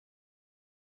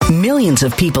Millions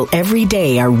of people every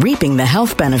day are reaping the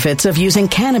health benefits of using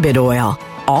cannabis oil,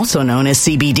 also known as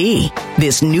CBD.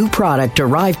 This new product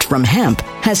derived from hemp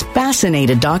has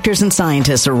fascinated doctors and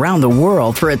scientists around the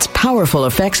world for its powerful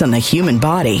effects on the human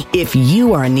body. If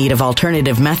you are in need of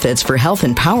alternative methods for health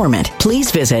empowerment, please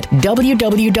visit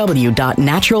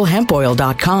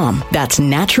www.naturalhempoil.com. That's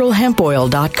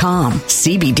naturalhempoil.com.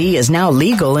 CBD is now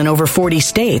legal in over 40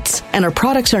 states, and our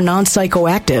products are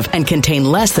non-psychoactive and contain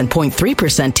less than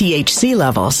 0.3% THC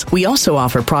levels. We also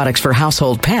offer products for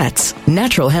household pets.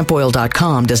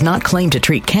 Naturalhempoil.com does not claim to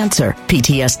treat cancer,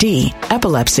 PTSD,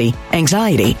 epilepsy,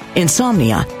 anxiety,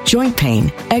 insomnia, joint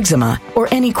pain, eczema, or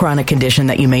any chronic condition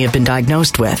that you may have been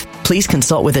diagnosed with. Please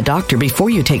consult with a doctor before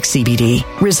you take CBD.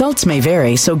 Results may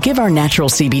vary, so give our natural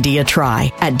CBD a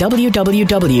try at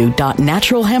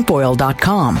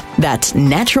www.naturalhempoil.com. That's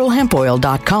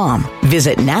naturalhempoil.com.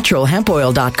 Visit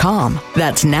naturalhempoil.com.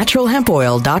 That's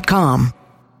naturalhempoil.com.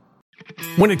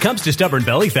 When it comes to stubborn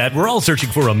belly fat, we're all searching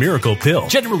for a miracle pill.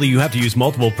 Generally, you have to use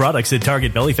multiple products that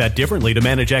target belly fat differently to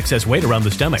manage excess weight around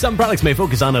the stomach. Some products may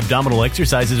focus on abdominal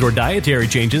exercises or dietary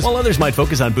changes, while others might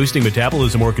focus on boosting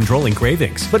metabolism or controlling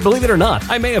cravings. But believe it or not,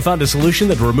 I may have found a solution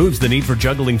that removes the need for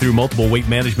juggling through multiple weight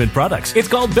management products. It's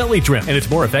called Belly Trim, and it's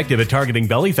more effective at targeting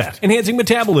belly fat, enhancing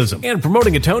metabolism, and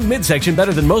promoting a toned midsection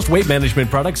better than most weight management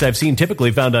products I've seen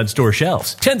typically found on store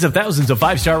shelves. Tens of thousands of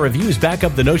 5-star reviews back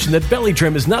up the notion that Belly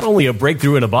Trim is not only a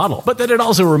breakthrough in a bottle, but that it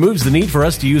also removes the need for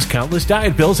us to use countless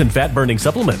diet pills and fat-burning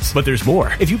supplements. But there's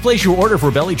more. If you place your order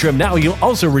for Belly Trim now, you'll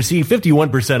also receive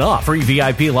 51% off, free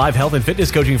VIP live health and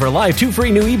fitness coaching for life, 2 free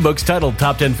new ebooks titled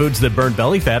Top 10 Foods That Burn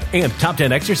Belly Fat and Top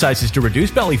 10 Exercises to Reduce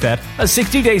Belly Fat, a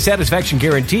 60-day satisfaction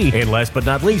guarantee, and last but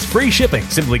not least, free shipping.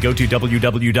 Simply go to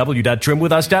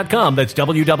www.trimwithus.com. That's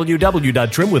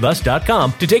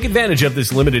www.trimwithus.com to take advantage of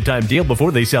this limited time deal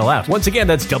before they sell out. Once again,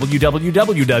 that's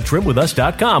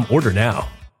www.trimwithus.com. Order now.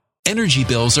 Energy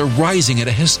bills are rising at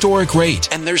a historic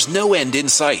rate, and there's no end in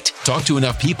sight. Talk to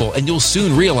enough people, and you'll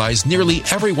soon realize nearly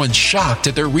everyone's shocked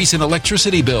at their recent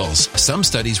electricity bills. Some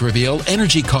studies reveal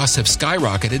energy costs have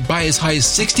skyrocketed by as high as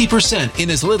 60%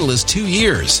 in as little as 2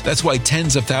 years. That's why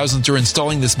tens of thousands are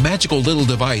installing this magical little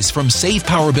device from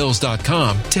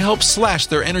SavePowerBills.com to help slash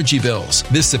their energy bills.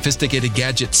 This sophisticated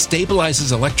gadget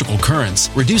stabilizes electrical currents,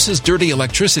 reduces dirty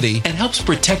electricity, and helps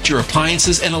protect your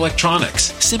appliances and electronics.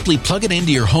 Simply plug it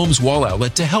into your home's wall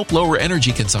outlet to help lower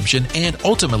energy consumption and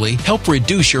ultimately help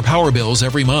reduce your power bills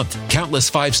every month.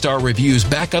 Countless 5-star reviews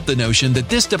back up the notion that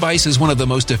this device is one of the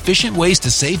most efficient ways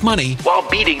to save money while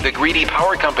beating the greedy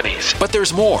power companies. But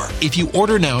there's more. If you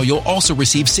order now, you'll also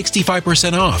receive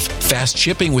 65% off, fast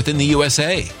shipping within the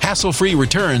USA, hassle-free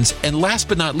returns, and last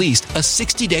but not least, a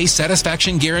 60-day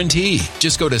satisfaction guarantee.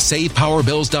 Just go to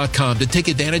SavePowerBills.com to take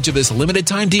advantage of this limited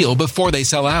time deal before they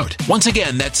sell out. Once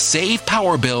again, that's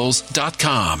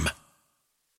SavePowerBills.com.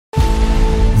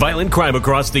 Violent crime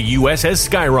across the U.S. has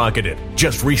skyrocketed.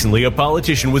 Just recently, a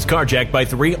politician was carjacked by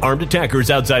 3 armed attackers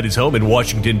outside his home in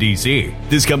Washington, D.C.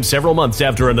 This comes several months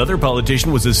after another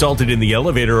politician was assaulted in the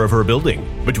elevator of her building.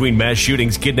 Between mass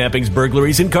shootings, kidnappings,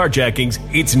 burglaries, and carjackings,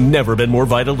 it's never been more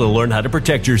vital to learn how to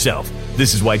protect yourself.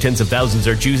 This is why tens of thousands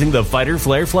are choosing the Fighter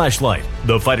Flare flashlight.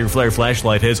 The Fighter Flare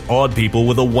flashlight has awed people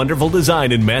with a wonderful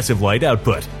design and massive light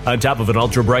output. On top of an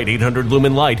ultra-bright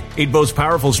 800-lumen light, it boasts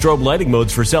powerful strobe lighting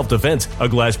modes for self-defense, a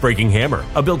glass-breaking hammer,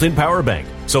 a built-in power bank,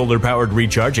 solar-powered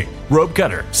recharging, rope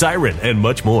cutter, siren, and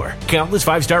much more. Countless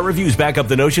 5-star reviews back up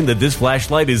the notion that this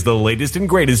flashlight is the latest and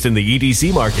greatest in the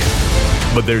EDC market.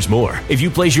 But there's more. If you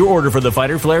place your order for the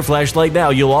Fighter Flare flashlight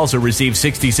now, you'll also receive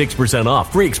 66%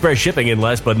 off, free express shipping, and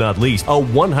last but not least, a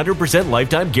 100%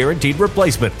 lifetime guaranteed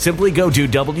replacement. Simply go to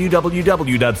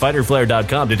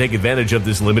www.fighterflare.com to take advantage of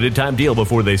this limited time deal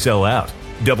before they sell out.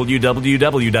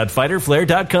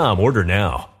 www.fighterflare.com. Order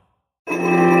now.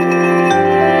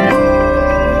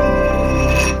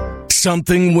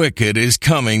 Something wicked is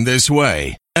coming this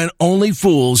way, and only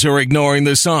fools are ignoring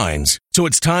the signs. So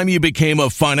it's time you became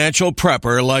a financial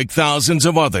prepper like thousands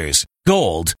of others.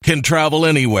 Gold can travel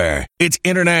anywhere. It's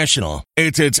international.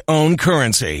 It's its own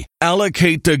currency.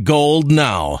 Allocate to gold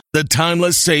now, the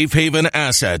timeless safe haven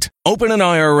asset. Open an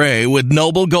IRA with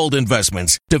Noble Gold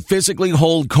Investments to physically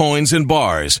hold coins and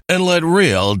bars and let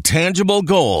real, tangible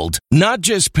gold, not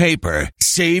just paper,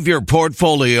 Save your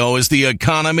portfolio as the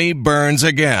economy burns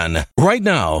again. Right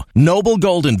now, Noble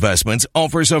Gold Investments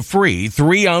offers a free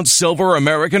 3-ounce silver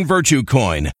American Virtue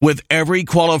coin with every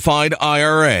qualified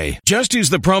IRA. Just use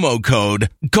the promo code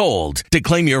GOLD to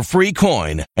claim your free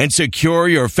coin and secure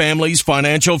your family's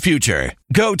financial future.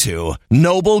 Go to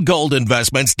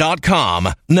noblegoldinvestments.com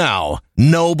now.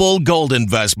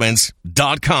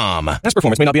 noblegoldinvestments.com. Past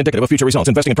performance may not be indicative of future results.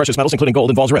 Investing in precious metals, including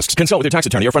gold, involves risks. Consult with your tax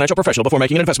attorney or financial professional before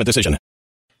making an investment decision.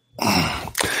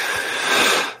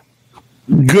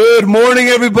 Good morning,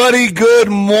 everybody. Good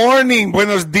morning.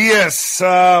 Buenos dias.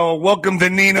 Welcome to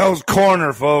Nino's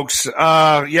Corner, folks.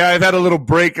 Yeah, I've had a little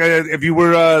break. If you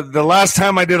were the last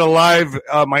time I did a live,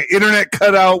 my internet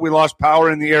cut out. We lost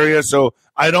power in the area, so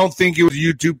I don't think it was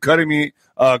YouTube cutting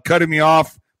me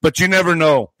off. But you never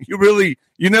know. You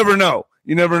never know.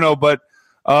 You never know. But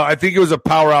I think it was a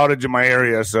power outage in my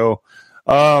area. So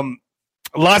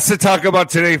lots to talk about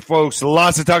today, folks.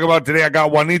 Lots to talk about today. I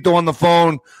got Juanito on the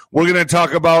phone. We're going to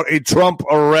talk about a Trump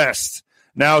arrest.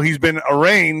 Now, he's been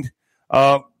arraigned,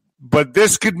 but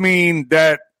this could mean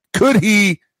that could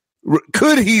he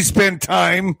spend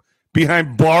time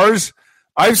behind bars?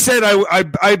 I've said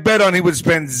I bet on he would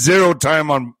spend zero time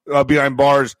on behind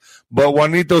bars, but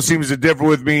Juanito seems to differ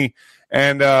with me,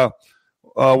 and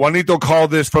Juanito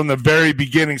called this from the very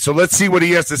beginning. So let's see what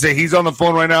he has to say. He's on the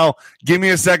phone right now. Give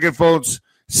me a second, folks.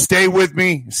 Stay with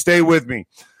me. Stay with me.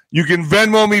 You can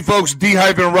Venmo me, folks,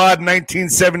 D-Rod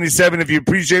 1977. If you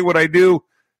appreciate what I do,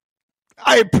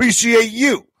 I appreciate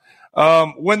you.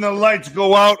 When the Lights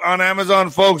Go Out on Amazon,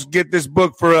 folks, get this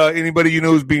book for anybody you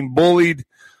know who's being bullied,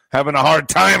 having a hard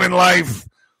time in life.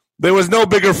 There was no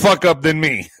bigger fuck up than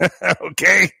me.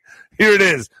 Okay? Here it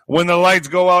is. When the Lights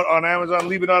Go Out on Amazon.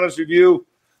 Leave an honest review.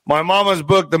 My mama's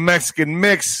book, The Mexican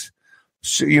Mix.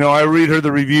 I read her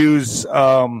the reviews.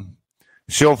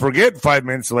 She'll forget 5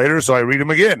 minutes later, so I read them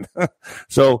again.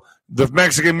 So The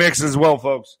Mexican Mix as well,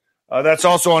 folks. That's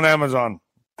also on Amazon.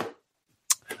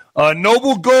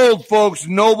 Noble Gold, folks.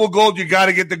 Noble Gold. You got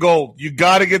to get the gold. You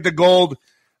got to get the gold.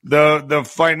 The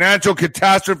financial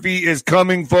catastrophe is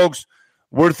coming, folks.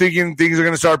 We're thinking things are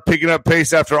going to start picking up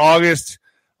pace after August.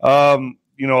 A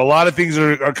lot of things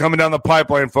are coming down the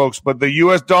pipeline, folks. But the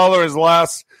U.S. dollar has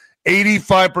lost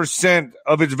 85%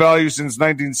 of its value since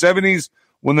 1970s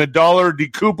when the dollar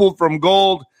decoupled from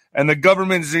gold, and the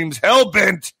government seems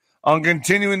hell-bent on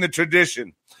continuing the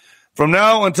tradition. From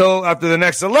now until after the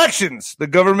next elections, the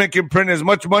government can print as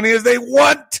much money as they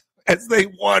want.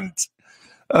 The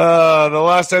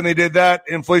last time they did that,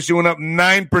 inflation went up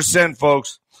 9%,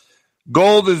 folks.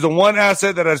 Gold is the one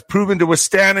asset that has proven to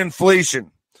withstand inflation.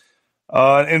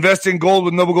 Invest in gold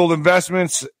with Noble Gold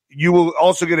Investments. You will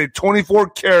also get a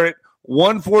 24-karat,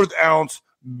 1/4 ounce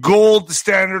gold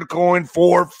standard coin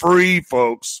for free,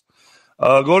 folks.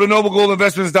 Go to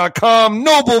noblegoldinvestments.com,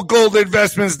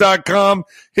 noblegoldinvestments.com.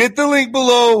 Hit the link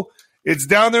below. It's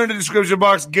down there in the description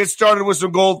box. Get started with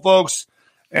some gold, folks,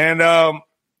 and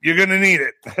you're going to need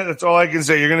it. That's all I can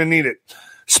say. You're going to need it.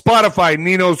 Spotify,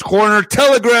 Nino's Corner.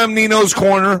 Telegram, Nino's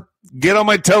Corner. Get on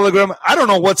my Telegram. I don't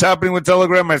know what's happening with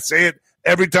Telegram. I say it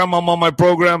every time I'm on my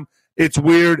program. It's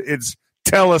weird. It's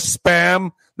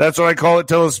telespam. That's what I call it,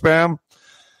 telespam.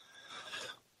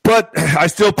 But I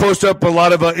still post up a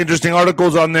lot of interesting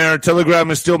articles on there. Telegram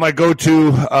is still my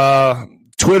go-to.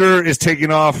 Twitter is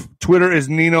taking off. Twitter is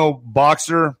Nino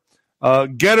Boxer.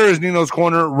 Getter is Nino's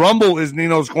Corner. Rumble is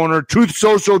Nino's Corner. Truth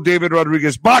Social, David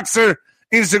Rodriguez Boxer.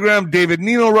 Instagram, David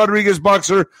Nino Rodriguez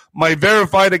Boxer. My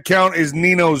verified account is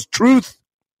Nino's Truth.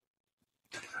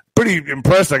 Pretty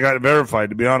impressed I got it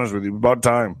verified, to be honest with you. About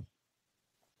time.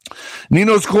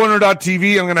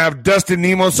 Nino'sCorner.tv. I'm going to have Dustin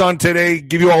Nemos on today.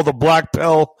 Give you all the black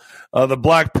pill, the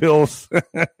black pills.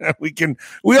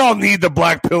 We all need the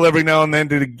black pill every now and then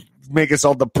to make us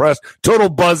all depressed. Total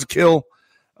buzzkill.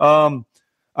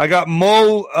 I got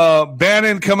Mo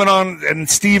Bannon coming on and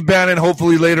Steve Bannon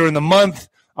hopefully later in the month.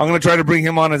 I'm going to try to bring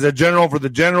him on as a general for the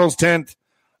General's Tent.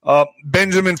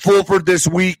 Benjamin Fulford this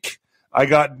week. I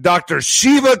got Dr.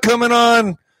 Shiva coming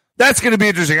on. That's going to be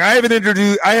interesting. I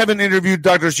haven't interviewed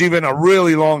Dr. Shiva in a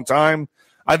really long time.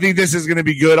 I think this is going to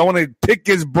be good. I want to pick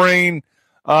his brain.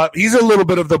 He's a little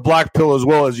bit of the black pill as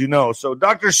well, as you know. So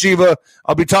Dr. Shiva,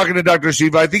 I'll be talking to Dr.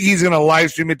 Shiva. I think he's going to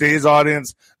live stream it to his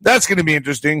audience. That's going to be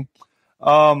interesting.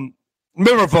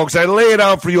 Remember, folks, I lay it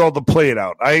out for you all to play it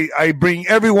out. I bring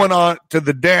everyone on to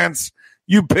the dance.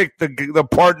 You pick the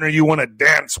partner you want to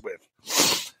dance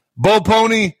with. Bo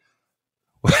Pony.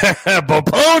 Bo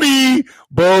Pony,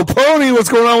 what's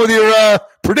going on with your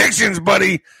predictions,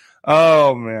 buddy?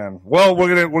 Oh man. Well,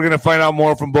 we're gonna find out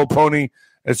more from Bo Pony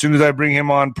as soon as I bring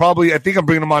him on. Probably, I think I'm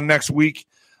bringing him on next week.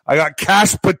 I got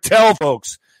Cash Patel,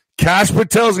 folks. Cash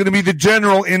Patel is going to be the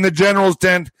general in the general's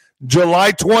tent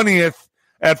July 20th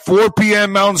at 4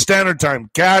 p.m. Mountain Standard Time.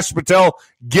 Cash Patel,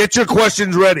 get your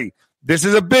questions ready. This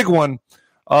is a big one.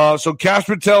 So Cash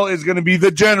Patel is going to be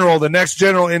the general, the next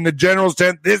general in the general's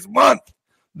tent this month.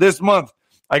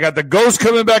 I got the Ghost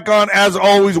coming back on, as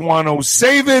always, Juan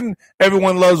O'Savin.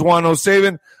 Everyone loves Juan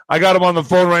O'Savin. I got him on the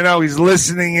phone right now. He's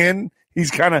listening in.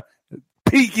 He's kind of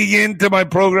peeking into my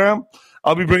program.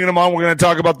 I'll be bringing him on. We're going to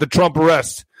talk about the Trump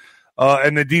arrest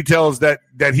and the details that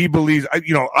he believes.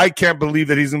 I can't believe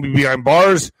that he's going to be behind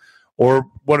bars, or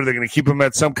what are they going to keep him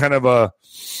at some kind of a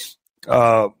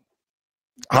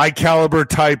high caliber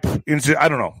type incident? I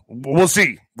don't know. We'll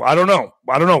see. I don't know.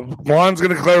 Juan's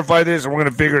going to clarify this, and we're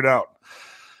going to figure it out.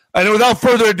 And without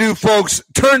further ado, folks,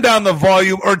 turn down the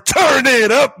volume or turn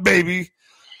it up, baby.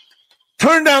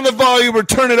 Turn down the volume or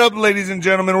turn it up, ladies and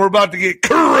gentlemen. We're about to get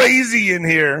crazy in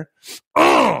here.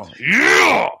 Oh,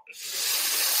 yeah.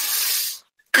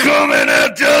 Coming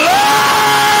at you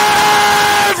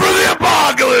live from the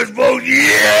apocalypse, folks.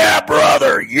 Yeah,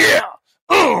 brother. Yeah.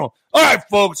 All right,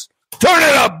 folks. Turn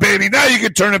it up, baby. Now you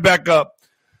can turn it back up.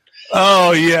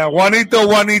 Oh, yeah.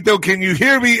 Juanito, can you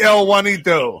hear me, El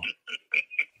Juanito?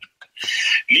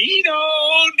 Nino.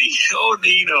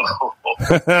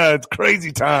 It's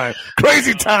crazy time.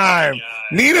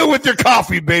 Nino with your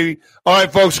coffee, baby. All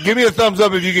right, folks, give me a thumbs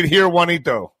up if you can hear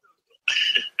Juanito.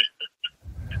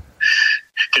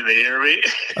 Can they hear me?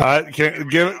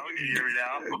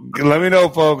 Let me know,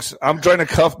 folks. I'm trying to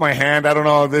cuff my hand. I don't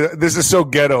know. This is so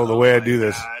ghetto the way I do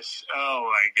this. Gosh. Oh,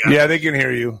 my gosh. Yeah, they can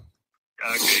hear you.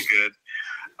 Okay, good.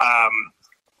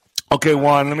 Okay,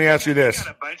 Juan, let me ask you this. You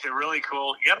got a bunch of really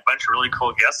cool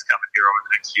guests coming here over the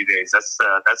next few days. That's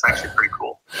actually pretty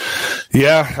cool.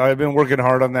 Yeah, I've been working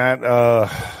hard on that.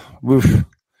 Well,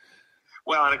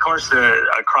 and of course,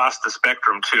 across the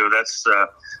spectrum too. That's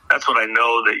what I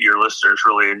know that your listeners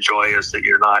really enjoy, is that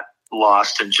you're not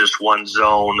lost in just one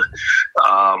zone.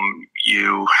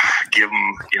 You give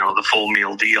them, the full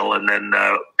meal deal, and then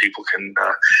people can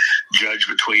judge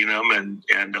between them, and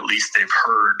at least they've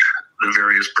heard the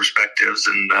various perspectives,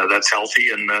 and that's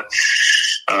healthy. And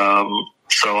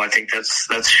so I think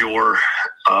that's your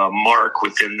mark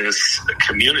within this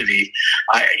community.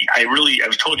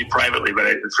 I've told you privately,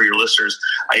 but for your listeners,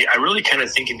 I really kind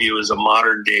of think of you as a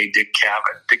modern day Dick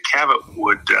Cavett. Dick Cavett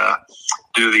would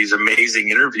do these amazing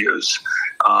interviews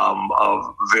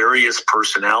of various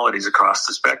personalities across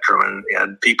the spectrum,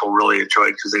 and people really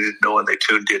enjoyed, because they didn't know when they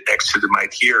tuned in next to them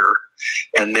might hear.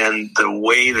 And then the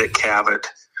way that Cavett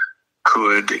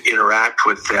could interact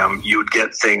with them, you would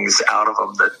get things out of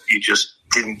them that you just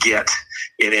didn't get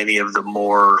in any of the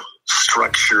more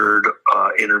structured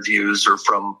interviews, or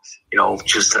from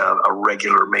just a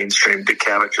regular mainstream. Dick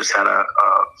Cavett just had a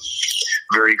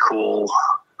very cool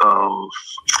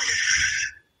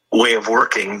way of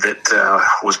working that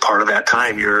was part of that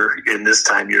time. You're in this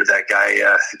time, you're that guy,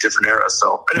 different era.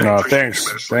 So anyway,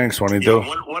 thanks, Juanito.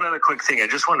 One other quick thing I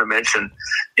just wanted to mention,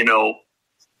 because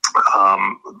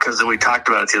we talked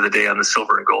about it the other day on the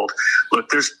silver and gold.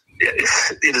 Look,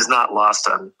 it is not lost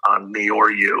on me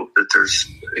or you that there's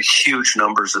huge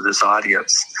numbers of this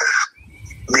audience,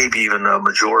 maybe even a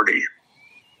majority,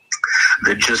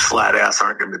 that just flat ass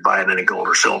aren't going to be buying any gold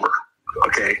or silver.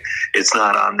 Okay, it's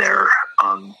not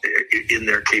in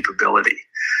their capability.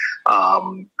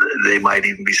 They might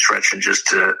even be stretching just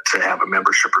to have a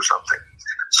membership or something.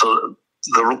 So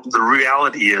the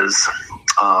reality is,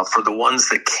 for the ones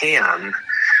that can,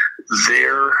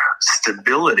 their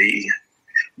stability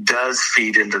does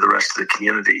feed into the rest of the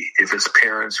community. If it's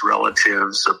parents,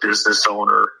 relatives, a business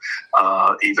owner,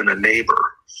 even a neighbor,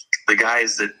 the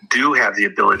guys that do have the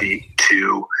ability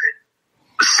to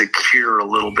secure a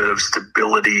little bit of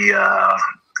stability,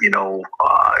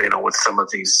 with some of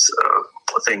these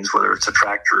things, whether it's a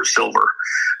tractor or silver,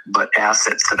 but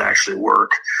assets that actually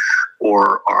work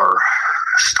or are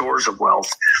stores of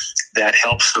wealth, that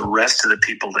helps the rest of the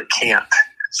people that can't.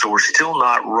 So we're still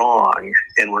not wrong,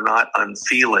 and we're not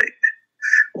unfeeling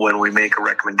when we make a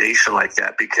recommendation like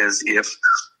that, because if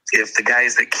the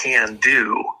guys that can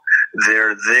do,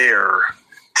 they're there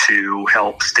to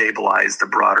help stabilize the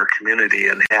broader community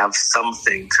and have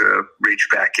something to reach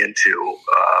back into.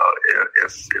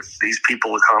 If these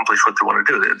people accomplish what they want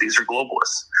to do, these are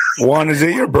globalists. Juan, is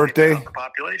it your birthday? The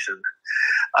population.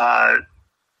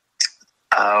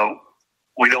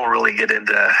 We don't really get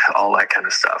into all that kind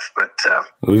of stuff, but so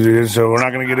we're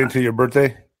not going to get into your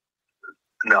birthday.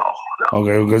 No.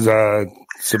 Okay, because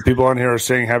some people on here are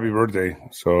saying happy birthday,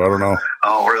 so I don't know.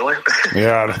 Oh, really?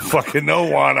 Yeah, I don't fucking know,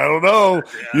 Juan. I don't know. Yeah.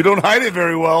 You don't hide it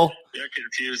very well. They're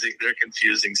confusing. They're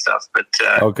confusing stuff. But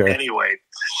Okay. Anyway,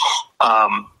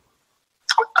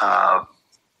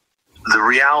 the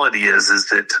reality is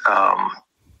that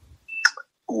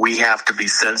we have to be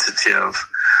sensitive.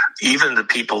 Even the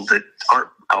people that aren't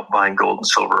out buying gold and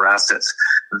silver assets,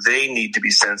 they need to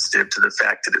be sensitive to the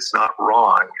fact that it's not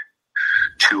wrong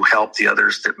to help the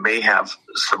others that may have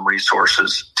some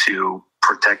resources to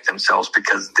protect themselves,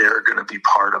 because they're going to be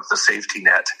part of the safety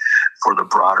net for the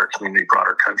broader community,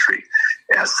 broader country,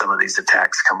 as some of these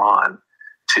attacks come on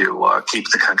to keep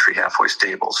the country halfway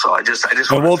stable. So I just.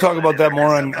 And we'll talk about that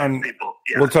more on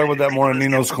we'll talk about that more on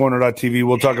Nino's Corner.tv.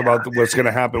 We'll talk about what's going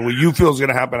to happen. What you feel is going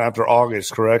to happen after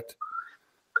August, correct?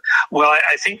 Well,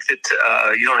 I think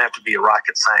that you don't have to be a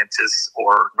rocket scientist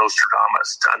or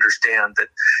Nostradamus to understand that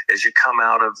as you come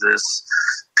out of this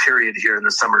period here in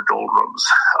the summer doldrums,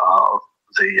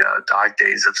 the dog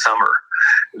days of summer,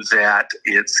 that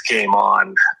it's game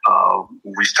on.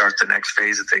 We start the next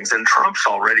phase of things. And Trump's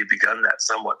already begun that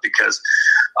somewhat, because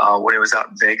when he was out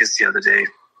in Vegas the other day,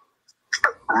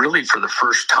 really for the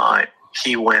first time,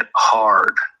 he went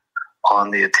hard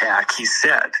on the attack. He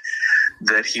said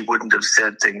that he wouldn't have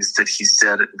said things that he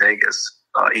said at Vegas,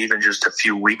 even just a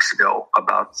few weeks ago,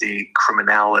 about the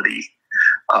criminality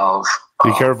of.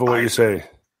 Be careful what you say.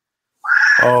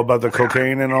 Oh, about the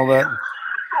cocaine and all that.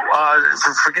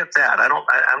 Forget that.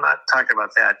 I'm not talking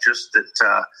about that. Just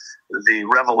that the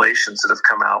revelations that have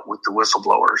come out with the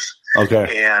whistleblowers,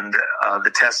 okay, and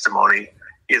the testimony,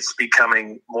 it's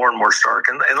becoming more and more stark.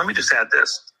 And let me just add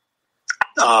this: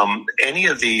 any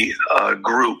of the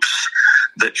groups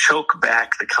that choke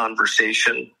back the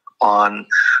conversation on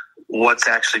what's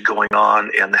actually going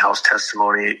on in the House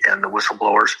testimony and the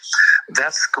whistleblowers,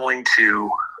 that's going to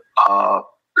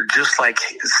just like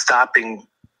stopping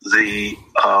the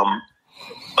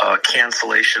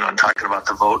cancellation on talking about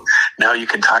the vote. Now you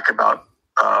can talk about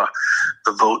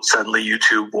the vote. Suddenly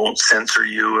YouTube won't censor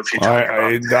you if you talk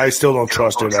about. I still don't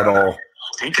trust it at all.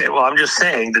 Okay, well, I'm just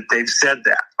saying that they've said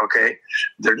that, okay?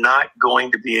 They're not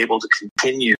going to be able to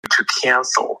continue to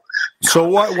cancel. So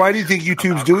why do you think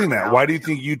YouTube's doing that? Why do you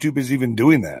think YouTube is even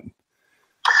doing that?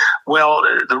 Well,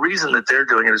 the reason that they're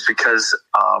doing it is because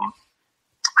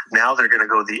now they're going to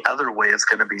go the other way. It's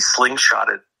going to be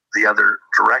slingshotted the other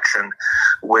direction,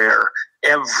 where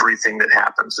everything that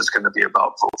happens is going to be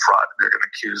about vote fraud. They're going to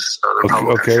accuse the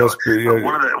Republicans. Okay,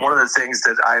 one of the things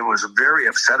that I was very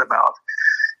upset about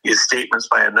is statements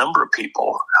by a number of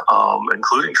people,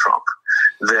 including Trump,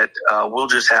 that we'll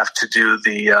just have to do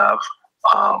the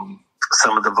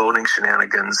some of the voting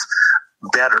shenanigans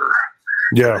better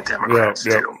than the Democrats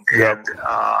do. And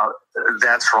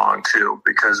that's wrong, too,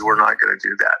 because we're not going to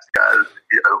do that.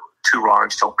 Two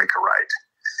wrongs don't make a right.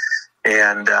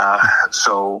 And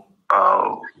so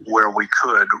where we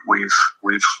could,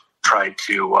 we've tried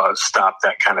to stop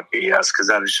that kind of BS, because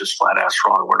that is just flat-ass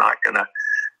wrong. We're not going to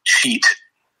cheat.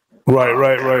 Right.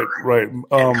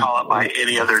 And call it by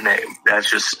any other name. That's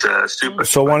just stupid.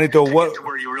 So, Juanito, what? To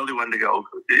where you really wanted to go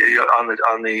on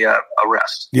the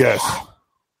arrest? Yes.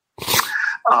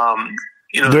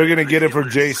 They're going to get it for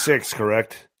J6,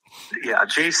 correct? Yeah,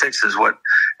 J6 is what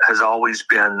has always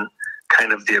been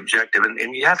kind of the objective,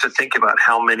 and you have to think about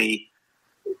how many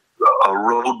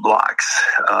roadblocks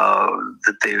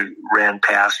that they ran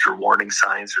past, or warning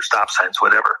signs, or stop signs,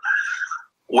 whatever.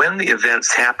 When the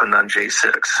events happened on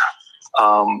J6,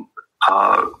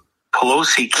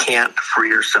 Pelosi can't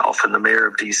free herself, and the mayor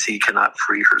of D.C. cannot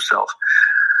free herself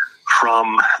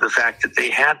from the fact that they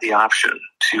had the option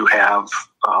to have,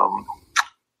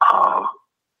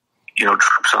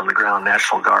 troops on the ground,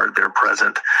 National Guard, they're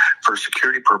present for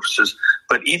security purposes.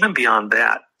 But even beyond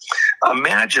that,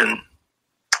 imagine,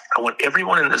 I want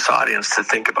everyone in this audience to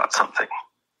think about something.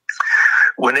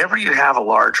 Whenever you have a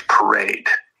large parade,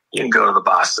 you can go to the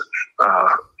Boston,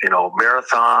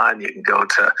 Marathon. You can go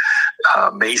to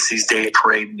Macy's Day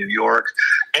Parade in New York.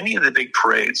 Any of the big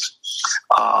parades,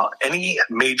 any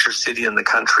major city in the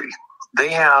country, they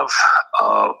have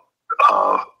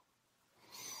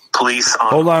police on.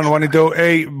 Hold on, Juanito.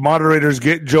 Hey, moderators,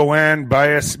 get Joanne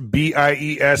Bies,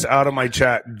 B-I-E-S, out of my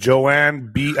chat. Joanne,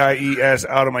 B-I-E-S,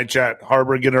 out of my chat.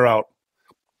 Harbor, get her out.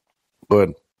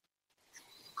 Good.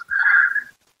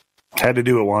 Had to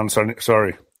do it, Juan.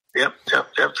 Sorry. Yep,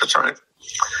 that's right.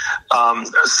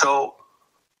 So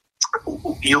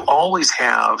you always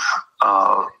have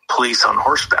police on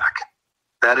horseback.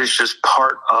 That is just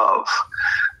part of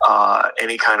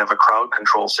any kind of a crowd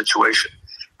control situation.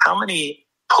 How many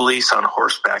police on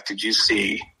horseback did you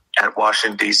see at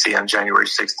Washington, D.C. on January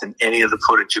 6th in any of the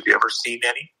footage? Have you ever seen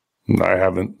any? I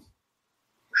haven't.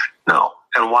 No.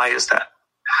 And why is that?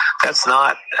 That's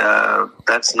not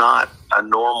a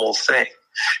normal thing.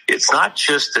 It's not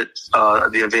just that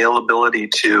the availability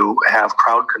to have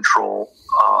crowd control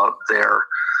there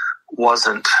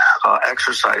wasn't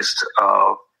exercised,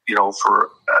 for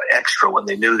extra when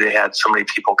they knew they had so many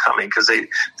people coming, because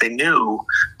they knew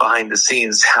behind the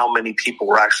scenes how many people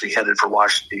were actually headed for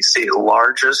Washington, D.C., the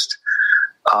largest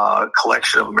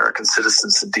collection of American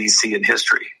citizens in D.C. in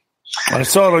history. I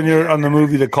saw it on the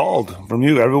movie The Called from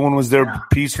you. Everyone was there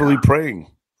peacefully praying.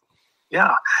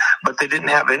 Yeah, but they didn't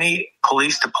have any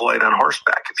police deployed on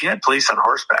horseback. If you had police on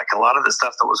horseback, a lot of the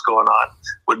stuff that was going on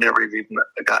would never have even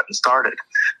gotten started.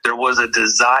 There was a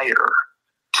desire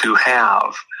to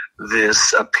have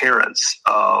this appearance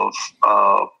of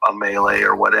a melee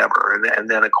or whatever, and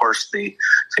then of course the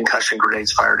concussion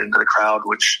grenades fired into the crowd,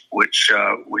 which we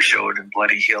showed in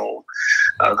Bloody Hill,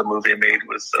 the movie I made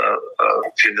with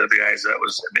a few of the guys. That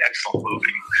was an excellent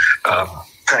movie.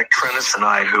 In fact, Trennis and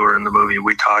I, who were in the movie,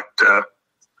 we talked,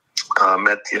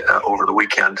 met over the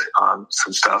weekend on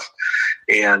some stuff,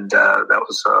 and that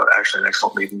was actually an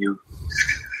excellent meeting. You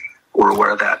were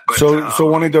aware of that. But, so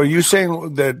Juanito, are you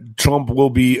saying that Trump will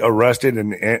be arrested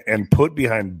and put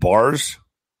behind bars?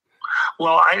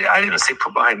 Well, I didn't say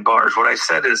put behind bars. What I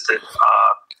said is that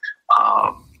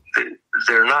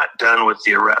they're not done with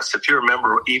the arrest. If you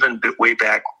remember, even way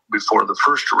back before the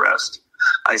first arrest,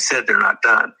 I said they're not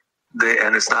done.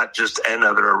 And it's not just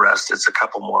another arrest; it's a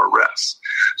couple more arrests.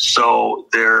 So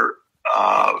there's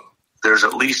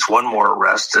at least one more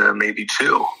arrest, maybe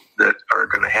two, that are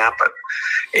going to happen.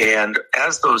 And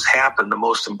as those happen, the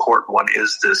most important one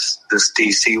is this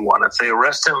DC one. If they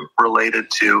arrest him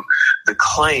related to the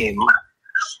claim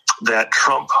that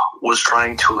Trump was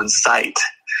trying to incite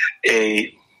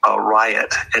a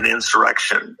riot, an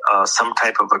insurrection, some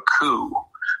type of a coup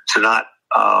to not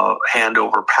hand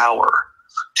over power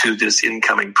to this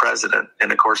incoming president.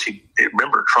 And of course,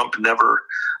 remember, Trump never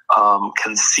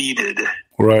conceded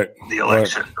the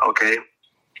election. Right. Okay.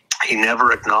 He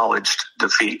never acknowledged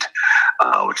defeat,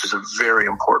 which is a very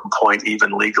important point,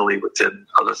 even legally, within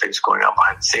other things going on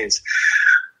behind the scenes.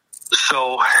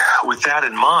 So with that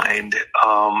in mind,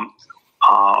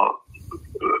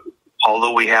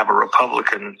 although we have a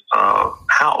Republican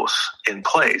House in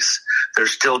place,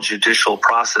 there's still judicial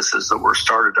processes that were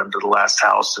started under the last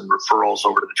House and referrals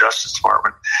over to the Justice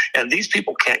Department. And these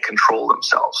people can't control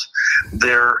themselves.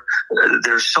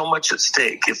 There's so much at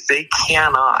stake. If they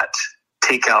cannot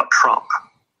take out Trump,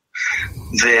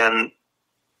 then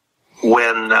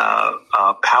when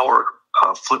power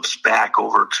flips back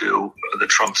over to the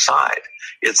Trump side,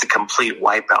 it's a complete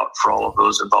wipeout for all of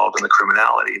those involved in the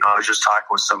criminality. I was just talking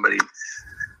with somebody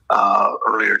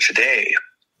earlier today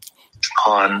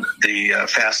on the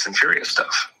Fast and Furious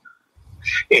stuff,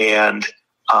 and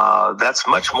that's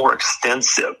much more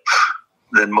extensive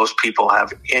than most people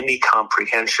have any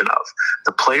comprehension of.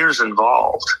 The players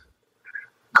involved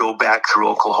go back through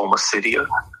Oklahoma City and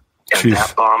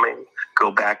that bombing,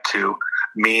 go back to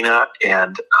Mina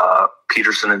and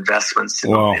Peterson Investments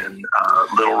in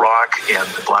Little Rock and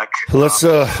the Black. Let's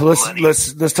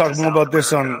talk more about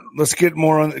this let's get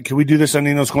more on. Can we do this on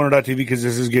Nino'sCorner.tv, because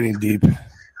this is getting deep?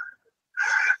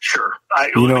 Sure.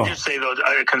 Let me just say though,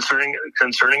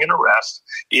 concerning an arrest,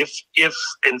 if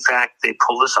in fact they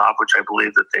pull this off, which I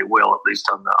believe that they will, at least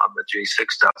on the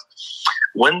J6 stuff,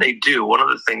 when they do, one of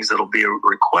the things that'll be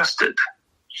requested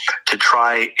to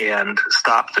try and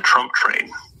stop the Trump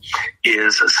train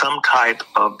is some type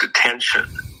of detention.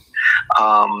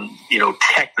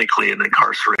 Technically an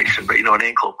incarceration, but an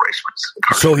ankle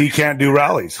bracelet. So he can't do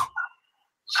rallies.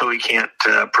 So he can't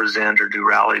present or do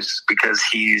rallies because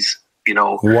he's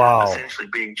essentially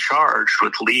being charged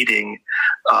with leading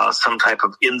some type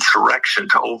of insurrection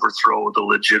to overthrow the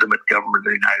legitimate government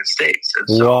of the United States. And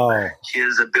so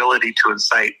his ability to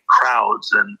incite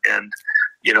crowds and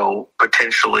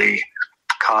potentially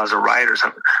cause a riot or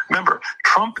something. Remember,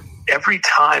 Trump, every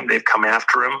time they've come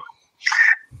after him,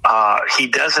 he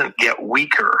doesn't get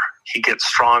weaker, he gets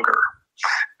stronger.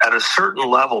 At a certain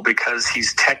level, because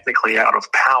he's technically out of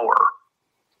power,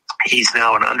 he's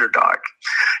now an underdog.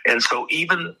 And so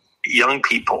even young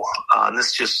people, and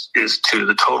this just is to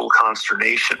the total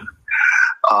consternation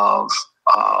of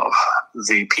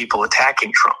the people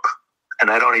attacking Trump. And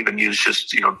I don't even use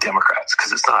just, Democrats,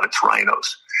 because it's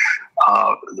rhinos.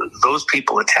 Those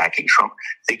people attacking Trump,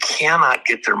 they cannot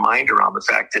get their mind around the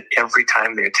fact that every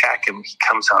time they attack him, he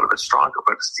comes out of it stronger.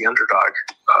 But it's the underdog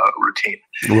routine.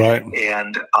 Right.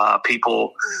 And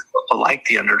people like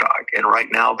the underdog. And right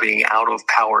now, being out of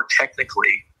power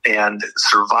technically and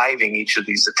surviving each of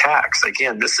these attacks,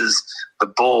 again, this is the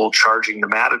bull charging the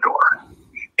matador,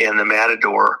 and the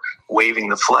matador waving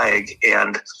the flag.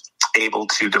 And able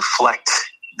to deflect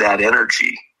that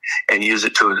energy and use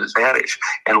it to his advantage.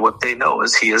 And what they know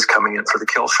is he is coming in for the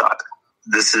kill shot.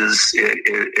 This is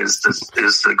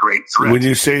the great threat. When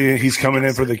you say he's coming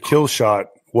in for the kill shot,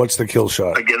 what's the kill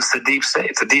shot? Against the deep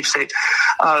state. The deep state,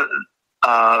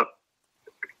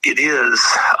 it is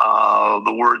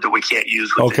the word that we can't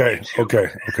use. Okay.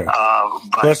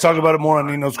 Let's talk about it more on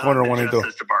Nino's Corner, Juanito.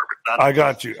 I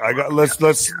got you. Let's.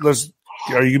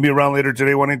 Are you gonna be around later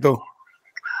today, Juanito?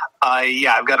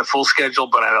 Yeah, I've got a full schedule,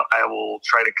 but I will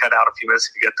try to cut out a few minutes.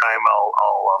 If you get time, I'll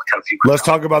cut a few minutes. Let's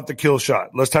talk about the kill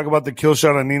shot. Let's talk about the kill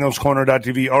shot on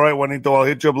Nino'sCorner.tv. All right, Juanito, I'll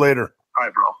hit you up later. All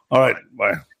right, bro. All right,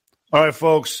 bye. All right,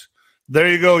 folks. There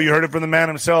you go. You heard it from the man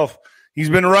himself. He's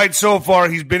been right so far.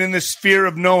 He's been in this sphere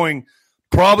of knowing.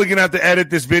 Probably going to have to edit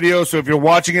this video. So if you're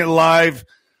watching it live,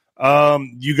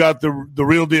 you got the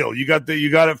real deal. You got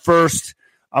it first.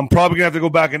 I'm probably going to have to go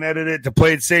back and edit it to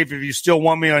play it safe if you still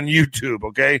want me on YouTube,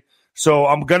 okay? So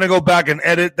I'm going to go back and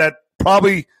edit that.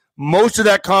 Probably most of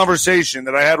that conversation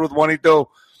that I had with Juanito,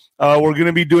 we're going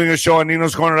to be doing a show on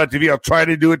Nino'sCorner.tv. I'll try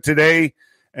to do it today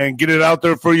and get it out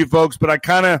there for you folks. But I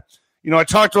kind of, I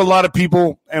talk to a lot of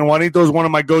people, and Juanito is one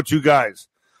of my go-to guys.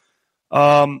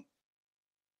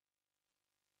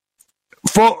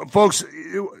 Folks,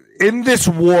 in this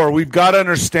war, we've got to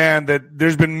understand that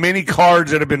there's been many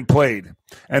cards that have been played.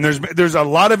 And there's a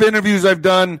lot of interviews I've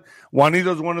done.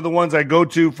 Juanito's one of the ones I go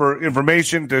to for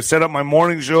information to set up my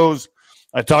morning shows.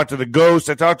 I talk to the ghost.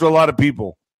 I talk to a lot of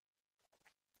people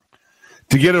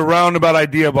to get a roundabout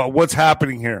idea about what's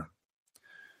happening here.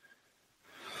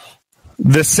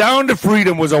 The Sound of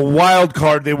Freedom was a wild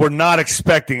card they were not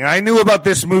expecting. I knew about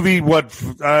this movie,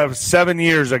 7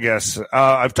 years, I guess.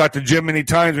 I've talked to Jim many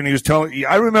times when he was telling.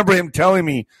 I remember him telling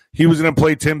me he was going to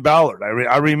play Tim Ballard.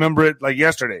 I remember it like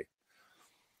yesterday.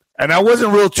 And I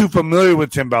wasn't real too familiar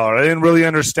with Tim Ballard. I didn't really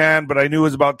understand, but I knew it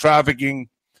was about trafficking.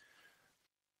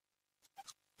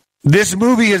 This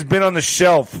movie has been on the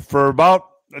shelf for about,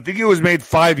 I think it was made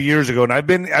 5 years ago, and I've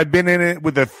been in it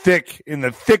with in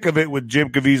the thick of it with Jim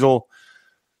Caviezel,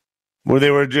 where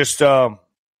they were just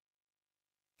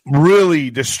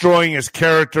really destroying his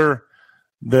character.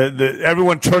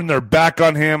 Everyone turned their back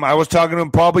on him. I was talking to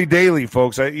him probably daily,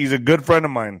 folks. He's a good friend of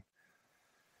mine.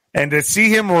 And to see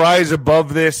him rise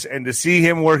above this and to see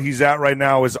him where he's at right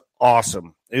now is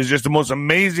awesome. It's just the most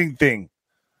amazing thing.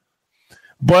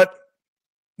 But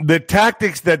the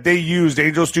tactics that they used,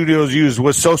 Angel Studios used,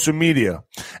 was social media.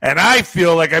 And I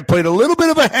feel like I played a little bit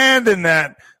of a hand in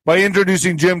that by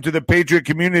introducing Jim to the Patriot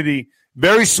community.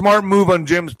 Very smart move on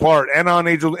Jim's part and on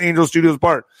Angel Studios'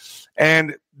 part.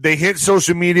 And they hit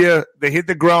social media. They hit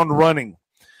the ground running.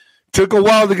 Took a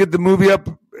while to get the movie up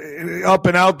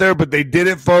and out there, but they did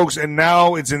it, folks. And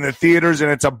now it's in the theaters, and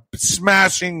it's a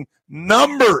smashing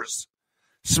numbers.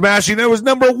 Smashing. It was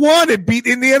number one. It beat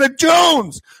Indiana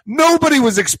Jones. Nobody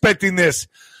was expecting this.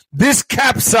 This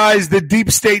capsized the deep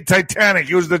state Titanic.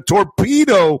 It was the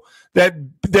torpedo that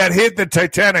hit the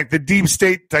Titanic, the deep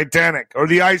state Titanic, or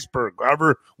the iceberg,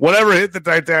 whatever hit the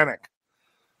Titanic.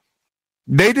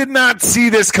 They did not see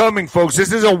this coming, folks.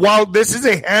 This is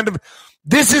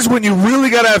when you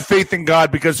really got to have faith in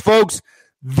God, because, folks,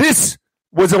 this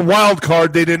was a wild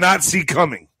card they did not see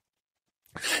coming.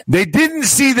 They didn't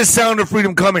see the Sound of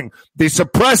Freedom coming. They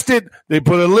suppressed it. They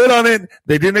put a lid on it.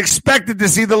 They didn't expect it to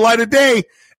see the light of day.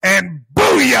 And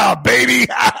booyah, baby.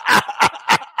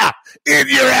 In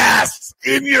your ass.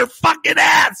 In your fucking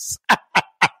ass.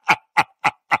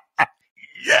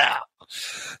 Yeah.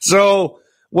 So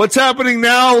what's happening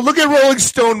now? Look at Rolling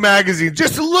Stone magazine.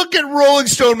 Just look at Rolling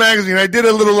Stone magazine. I did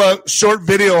a little short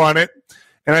video on it,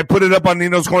 and I put it up on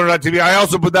Nino'sCorner.tv. I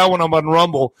also put that one up on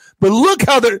Rumble. But look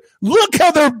how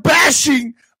they're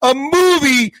bashing a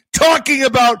movie talking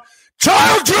about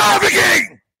child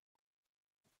trafficking.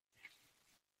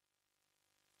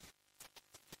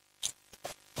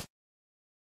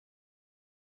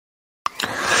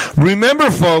 Remember,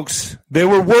 folks, they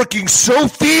were working so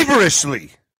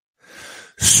feverishly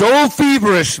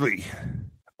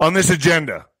on this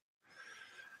agenda.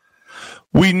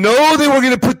 We know they were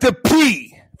going to put the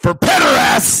P for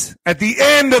pederast at the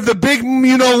end of the big,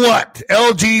 you know what?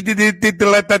 LG,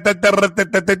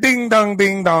 ding dong,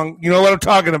 ding dong. You know what I'm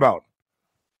talking about.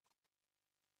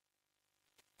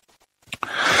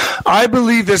 I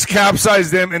believe this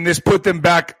capsized them and this put them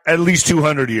back at least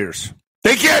 200 years.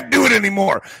 They can't do it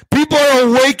anymore. People are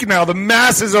awake now. The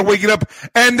masses are waking up,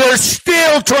 and they're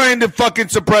still trying to fucking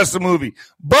suppress the movie.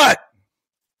 But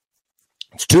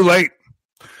it's too late.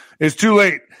 It's too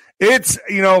late. It's,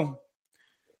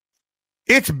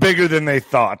 it's bigger than they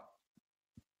thought.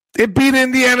 It beat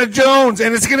Indiana Jones,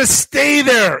 and it's going to stay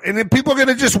there. And then people are going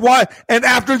to just watch. And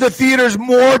after the theaters,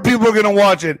 more people are going to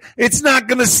watch it. It's not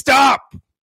going to stop.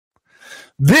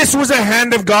 This was a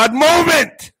hand of God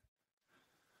moment.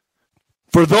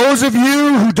 For those of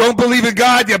you who don't believe in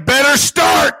God, you better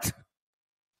start.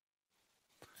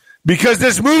 Because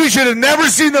this movie should have never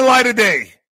seen the light of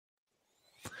day.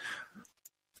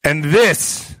 And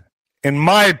this, in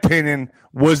my opinion,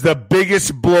 was the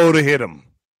biggest blow to hit him.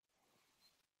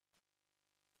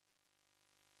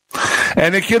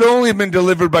 And it could only have been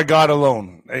delivered by God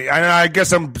alone. I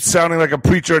guess I'm sounding like a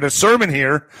preacher at a sermon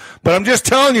here, but I'm just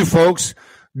telling you, folks,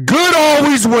 good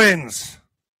always wins.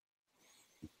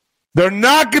 They're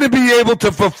not going to be able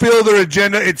to fulfill their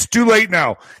agenda. It's too late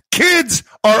now. Kids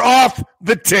are off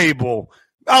the table.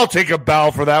 I'll take a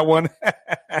bow for that one.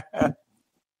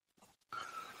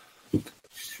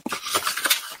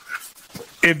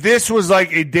 If this was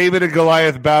like a David and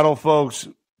Goliath battle, folks,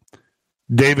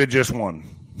 David just won.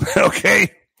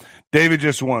 Okay? David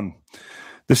just won.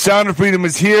 The Sound of Freedom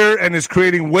is here and is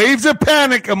creating waves of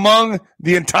panic among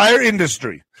the entire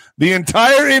industry. The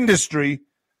entire industry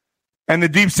and the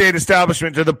deep state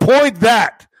establishment, to the point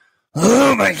that,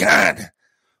 oh my God,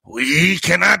 we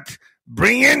cannot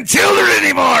bring in children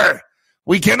anymore.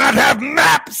 We cannot have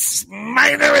MAPS,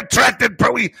 minor attracted,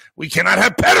 we cannot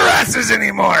have pederasties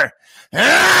anymore.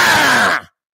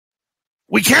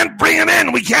 We can't bring them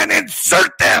in. We can't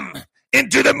insert them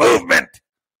into the movement.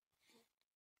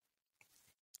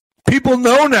 People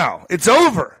know now. It's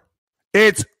over.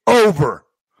 It's over.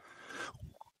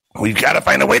 We've got to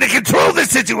find a way to control this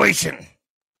situation.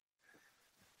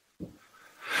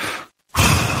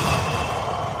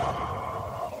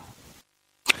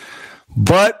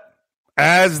 But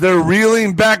as they're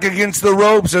reeling back against the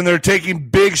ropes and they're taking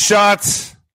big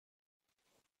shots,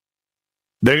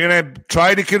 they're going to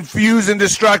try to confuse and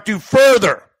distract you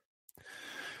further.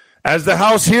 As the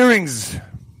House hearings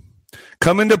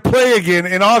come into play again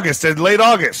in August, and late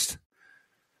August,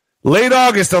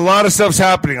 a lot of stuff's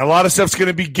happening. A lot of stuff's going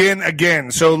to begin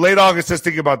again. So late August, let's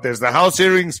think about this. The House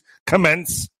hearings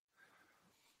commence.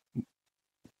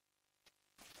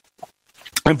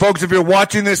 And folks, if you're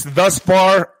watching this thus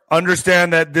far,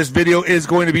 understand that this video is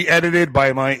going to be edited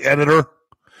by my editor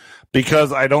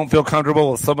because I don't feel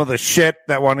comfortable with some of the shit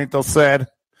that Juanito said.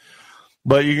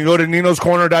 But you can go to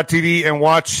ninoscorner.tv and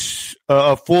watch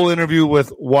a full interview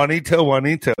with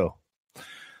Juanito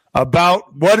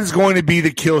about what is going to be the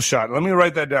kill shot. Let me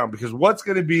write that down, because what's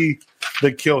going to be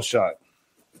the kill shot?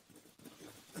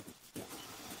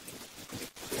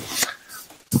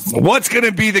 What's going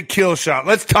to be the kill shot?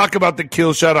 Let's talk about the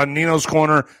kill shot on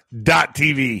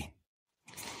ninoscorner.tv.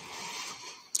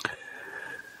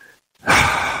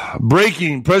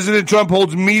 Breaking. President Trump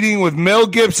holds meeting with Mel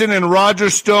Gibson and Roger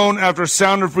Stone after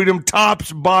Sound of Freedom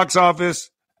tops box office.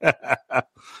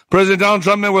 President Donald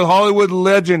Trump met with Hollywood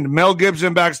legend Mel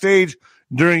Gibson backstage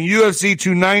during UFC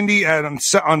 290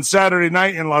 on Saturday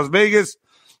night in Las Vegas.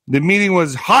 The meeting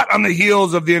was hot on the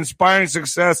heels of the inspiring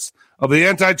success of the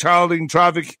anti-child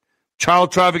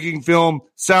trafficking film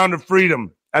Sound of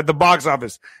Freedom at the box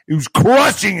office. He was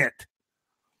crushing it.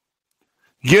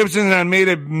 Gibson has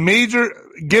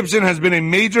been a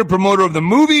major promoter of the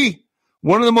movie.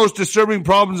 One of the most disturbing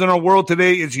problems in our world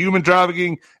today is human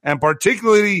trafficking, and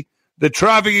particularly the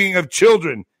trafficking of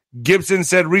children, Gibson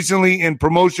said recently in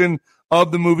promotion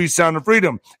of the movie Sound of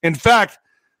Freedom. In fact,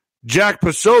 Jack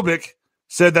Posobiec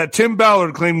said that Tim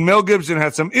Ballard claimed Mel Gibson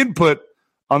had some input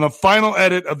on the final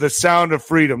edit of The Sound of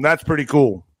Freedom. That's pretty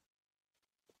cool.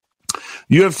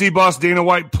 UFC boss Dana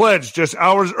White pledged just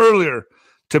hours earlier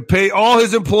to pay all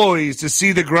his employees to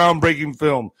see the groundbreaking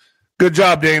film. Good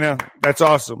job, Dana. That's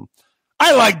awesome.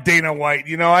 I like Dana White.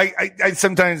 You know, I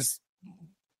sometimes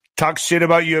talk shit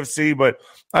about UFC, but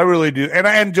I really do.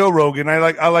 And Joe Rogan. I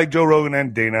like Joe Rogan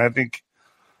and Dana. I think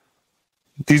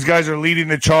these guys are leading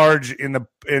the charge in the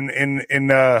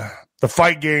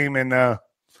fight game, and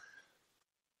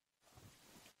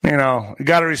you know, you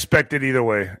got to respect it either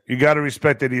way.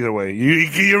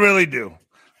 You really do.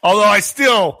 Although I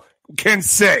still can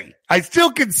say, I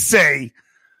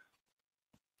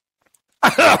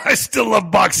still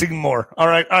love boxing more. All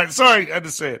right. Sorry, I had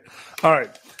to say it. All right.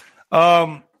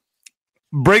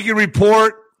 Breaking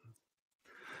report.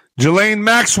 Ghislaine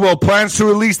Maxwell plans to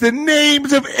release the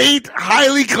names of 8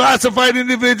 highly classified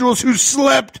individuals who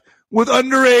slept with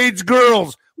underage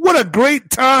girls. What a great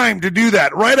time to do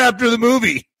that right after the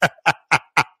movie.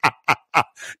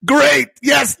 Great.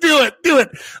 Yes, do it.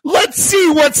 Let's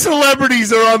see what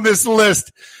celebrities are on this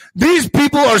list. These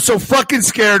people are so fucking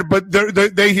scared, but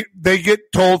they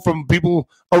get told from people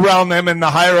around them and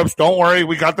the higher ups, don't worry,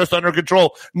 we got this under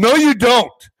control. No, you don't.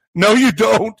 No, you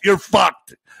don't. You're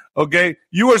fucked. Okay?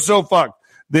 You are so fucked.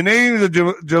 The names of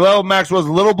Ghislaine Maxwell's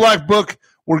Little Black Book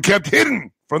were kept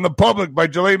hidden from the public by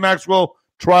Ghislaine Maxwell,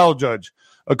 trial judge.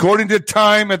 According to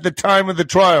Time, at the time of the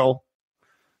trial,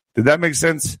 did that make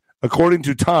sense? According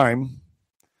to Time,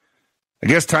 I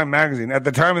guess Time magazine, at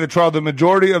the time of the trial, the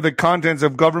majority of the contents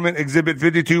of Government Exhibit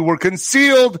 52 were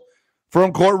concealed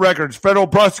from court records. Federal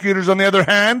prosecutors, on the other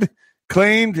hand,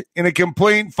 claimed in a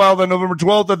complaint filed on November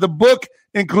 12th that the book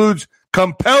includes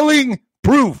compelling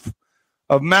proof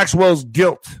of Maxwell's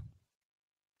guilt.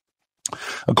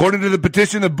 According to the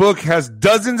petition, the book has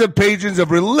dozens of pages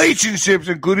of relationships,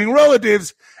 including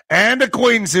relatives and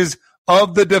acquaintances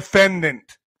of the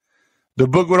defendant. The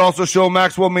book would also show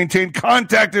Maxwell maintained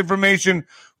contact information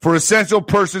for essential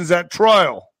persons at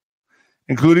trial,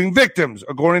 including victims,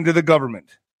 according to the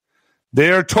government. They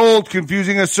are told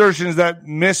confusing assertions that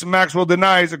Miss Maxwell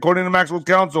denies, according to Maxwell's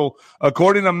counsel.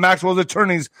 According to Maxwell's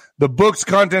attorneys, the book's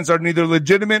contents are neither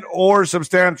legitimate or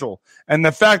substantial. And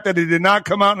the fact that it did not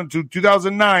come out until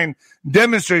 2009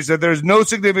 demonstrates that there is no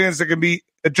significance that can be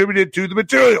attributed to the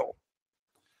material.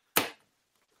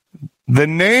 The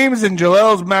names in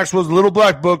Ghislaine Maxwell's Little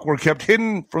Black Book were kept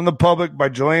hidden from the public by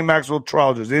Ghislaine Maxwell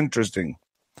trial judge. Interesting.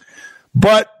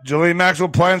 But Ghislaine Maxwell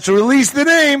plans to release the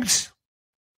names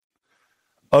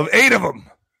of 8 of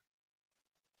them.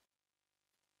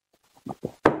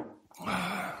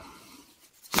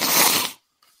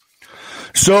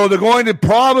 So they're going to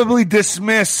probably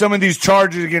dismiss some of these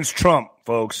charges against Trump,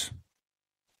 folks.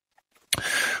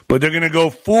 But they're going to go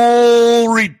full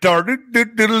retard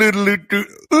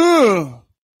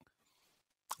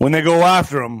when they go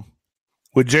after him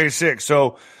with J6.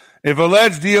 So if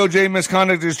alleged DOJ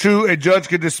misconduct is true, a judge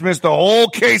could dismiss the whole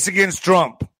case against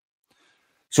Trump.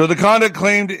 So the conduct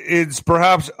claimed is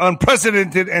perhaps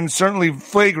unprecedented and certainly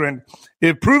flagrant.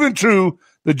 If proven true,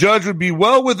 the judge would be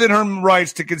well within her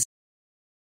rights to consider.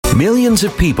 Millions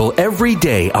of people every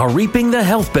day are reaping the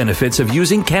health benefits of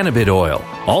using cannabis oil,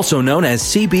 also known as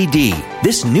CBD.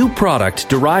 This new product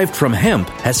derived from hemp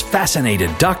has fascinated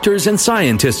doctors and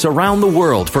scientists around the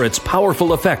world for its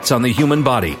powerful effects on the human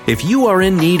body. If you are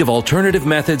in need of alternative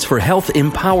methods for health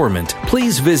empowerment,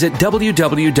 please visit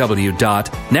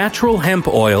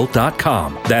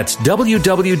www.naturalhempoil.com. That's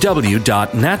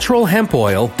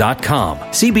www.naturalhempoil.com.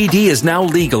 CBD is now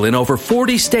legal in over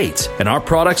 40 states, and our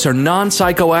products are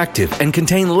non-psychoactive and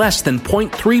contain less than 0.3%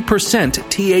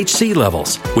 THC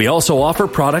levels. We also offer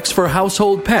products for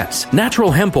household pets.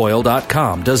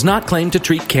 NaturalHempOil.com does not claim to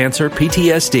treat cancer,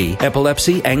 PTSD,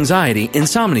 epilepsy, anxiety,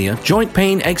 insomnia, joint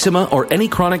pain, eczema, or any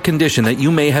chronic condition that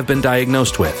you may have been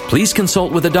diagnosed with. Please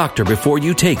consult with a doctor before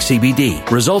you take CBD.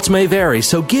 Results may vary,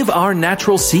 so give our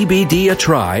natural CBD a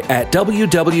try at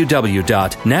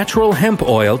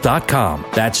www.naturalhempoil.com.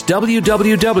 That's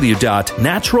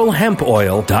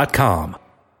www.naturalhempoil.com.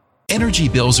 Energy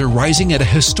bills are rising at a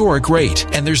historic rate,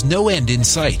 and there's no end in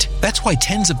sight. That's why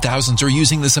tens of thousands are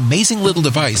using this amazing little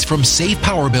device from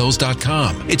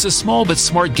SavePowerBills.com. It's a small but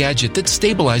smart gadget that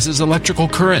stabilizes electrical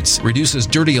currents, reduces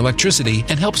dirty electricity,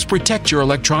 and helps protect your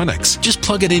electronics. Just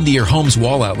plug it into your home's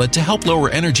wall outlet to help lower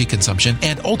energy consumption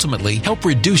and ultimately help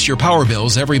reduce your power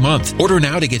bills every month. Order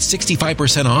now to get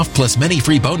 65% off plus many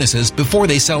free bonuses before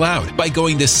they sell out by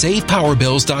going to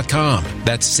SavePowerBills.com.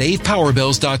 That's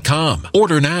SavePowerBills.com.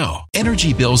 Order now.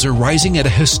 Energy bills are rising at a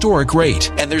historic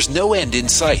rate, and there's no end in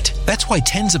sight. That's why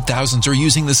tens of thousands are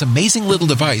using this amazing little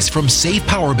device from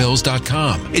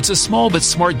SavePowerBills.com. It's a small but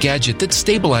smart gadget that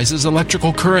stabilizes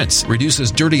electrical currents,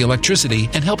 reduces dirty electricity,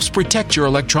 and helps protect your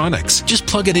electronics. Just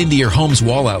plug it into your home's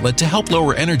wall outlet to help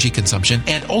lower energy consumption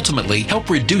and ultimately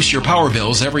help reduce your power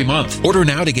bills every month. Order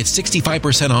now to get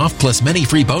 65% off plus many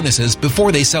free bonuses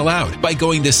before they sell out by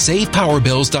going to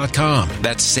SavePowerBills.com.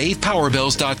 That's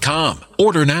SavePowerBills.com.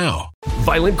 Order now.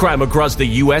 Violent crime across the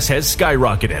U.S. has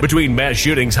skyrocketed. Between mass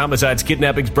shootings, homicides,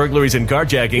 kidnappings, burglaries, and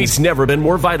carjackings, it's never been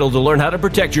more vital to learn how to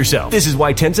protect yourself. This is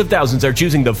why tens of thousands are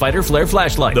choosing the Fighter Flare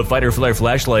flashlight. The Fighter Flare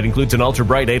flashlight includes an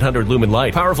ultra-bright 800-lumen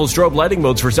light, powerful strobe lighting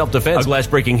modes for self-defense, a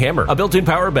glass-breaking hammer, a built-in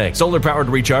power bank, solar-powered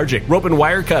recharging, rope and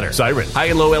wire cutter, siren, high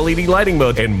and low LED lighting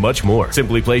mode, and much more.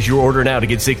 Simply place your order now to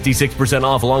get 66%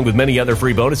 off along with many other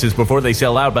free bonuses before they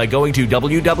sell out by going to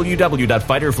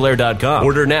www.fighterflare.com.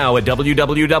 Order now at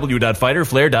www.fighterflare.com.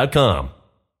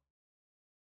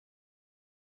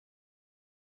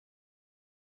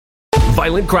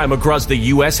 Violent crime across the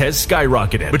U.S. has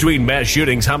skyrocketed. Between mass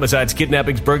shootings, homicides,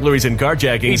 kidnappings, burglaries, and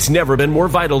carjacking, it's never been more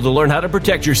vital to learn how to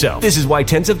protect yourself. This is why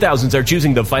tens of thousands are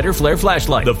choosing the Fighter Flare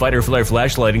flashlight. The Fighter Flare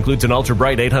flashlight includes an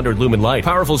ultra-bright 800 lumen light,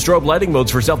 powerful strobe lighting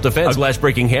modes for self-defense, a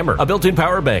glass-breaking hammer, a built-in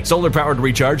power bank, solar-powered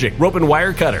recharging, rope and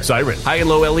wire cutter, siren, high and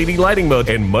low LED lighting mode,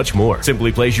 and much more.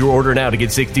 Simply place your order now to get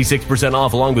 66%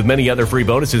 off along with many other free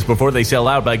bonuses before they sell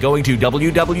out by going to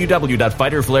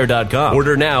www.fighterflare.com.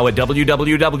 Order now at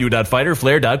www.fighterflare.com.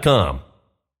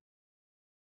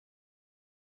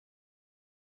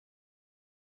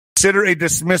 Consider a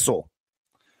dismissal.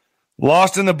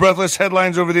 Lost in the breathless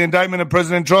headlines over the indictment of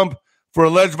President Trump for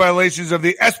alleged violations of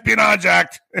the Espionage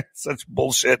Act. Such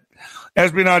bullshit.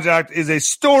 Espionage Act is a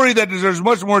story that deserves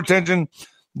much more attention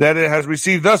than it has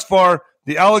received thus far.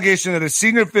 The allegation that a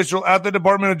senior official at the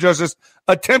Department of Justice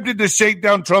attempted to shake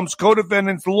down Trump's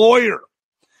co-defendant's lawyer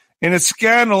in a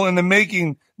scandal in the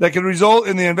making that could result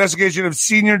in the investigation of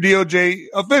senior DOJ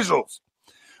officials,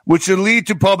 which should lead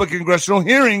to public congressional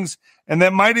hearings, and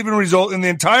that might even result in the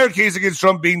entire case against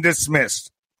Trump being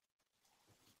dismissed.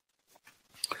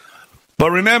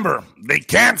 But remember, they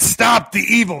can't stop the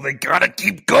evil. They got to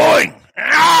keep going.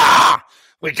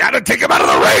 We got to take him out of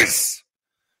the race.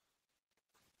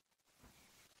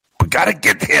 We got to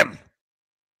get him.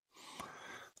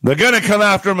 They're going to come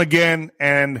after him again,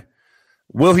 and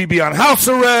will he be on house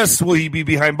arrest? Will he be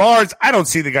behind bars? I don't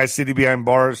see the guy sitting behind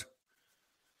bars.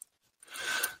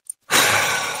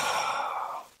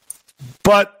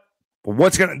 But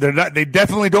what's going to, they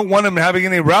definitely don't want him having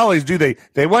any rallies, do they?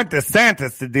 They want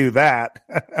DeSantis to do that.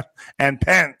 And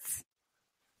Pence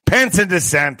and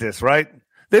DeSantis, right?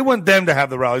 They want them to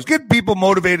have the rallies. Get people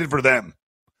motivated for them.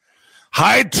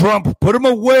 Hide Trump. Put him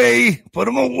away. Put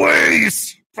him away.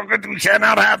 We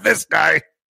cannot have this guy.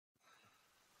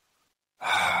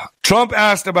 Trump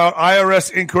asked about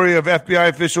IRS inquiry of FBI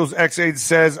officials, ex-aide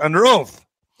says under oath.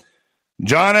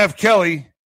 John F. Kelly,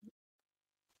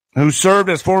 who served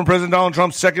as former President Donald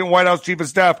Trump's second White House chief of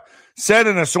staff, said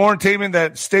in a sworn statement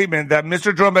that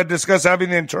Mr. Trump had discussed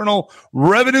having the Internal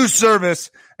Revenue Service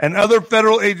and other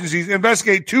federal agencies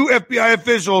investigate two FBI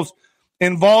officials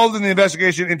involved in the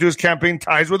investigation into his campaign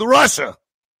ties with Russia.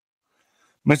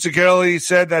 Mr. Kelly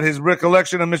said that his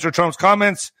recollection of Mr. Trump's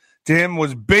comments to him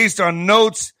was based on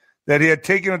notes that he had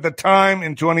taken at the time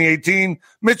in 2018.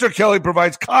 Mr. Kelly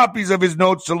provides copies of his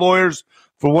notes to lawyers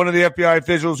for one of the FBI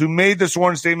officials who made the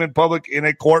sworn statement public in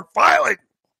a court filing.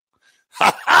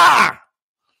 Ha ha!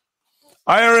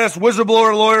 IRS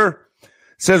whistleblower lawyer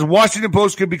says Washington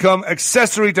Post could become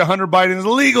accessory to Hunter Biden's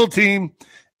legal team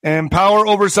and Power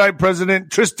Oversight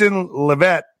President Tristan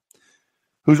Levitt,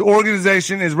 whose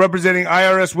organization is representing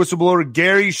IRS whistleblower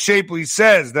Gary Shapley,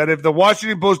 says that if the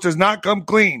Washington Post does not come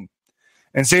clean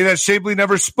and say that Shapley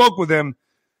never spoke with him,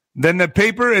 then the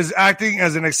paper is acting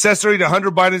as an accessory to Hunter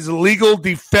Biden's legal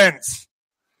defense.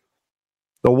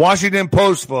 The Washington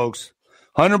Post, folks.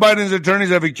 Hunter Biden's attorneys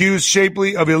have accused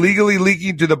Shapley of illegally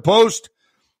leaking to the Post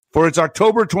for its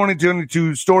October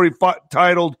 2022 story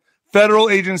titled Federal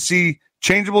Agency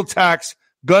Changeable Tax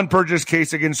Gun Purchase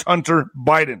Case Against Hunter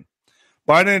Biden.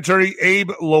 Biden attorney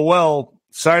Abe Lowell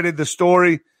cited the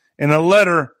story in a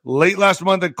letter late last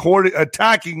month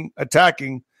attacking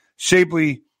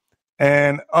Shapley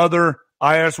and other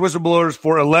IRS whistleblowers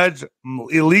for alleged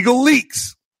illegal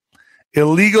leaks.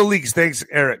 Illegal leaks, thanks,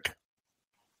 Eric.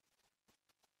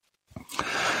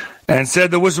 And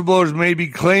said the whistleblowers may be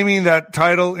claiming that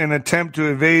title in an attempt to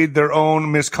evade their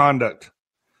own misconduct.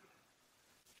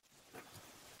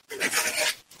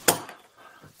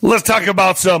 Let's talk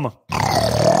about some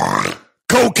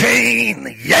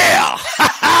cocaine. Yeah.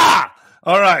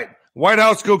 All right. White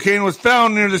House cocaine was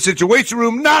found near the Situation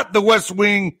Room, not the West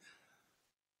Wing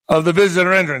of the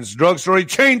visitor entrance. Drug story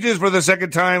changes for the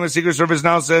second time. A Secret Service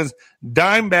now says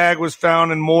dime bag was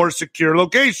found in more secure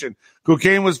location.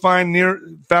 Cocaine was found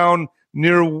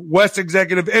near West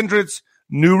Executive entrance.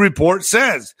 New report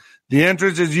says the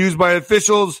entrance is used by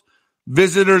officials,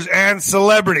 visitors, and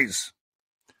celebrities.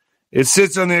 It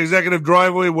sits on the executive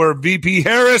driveway where VP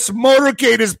Harris'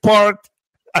 motorcade is parked.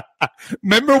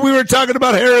 Remember we were talking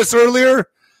about Harris earlier?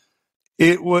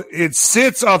 It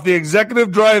sits off the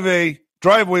executive driveway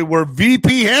where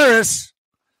VP Harris,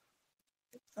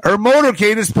 her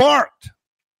motorcade is parked.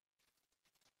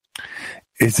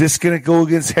 Is this going to go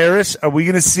against Harris? Are we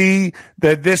going to see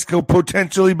that this could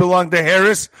potentially belong to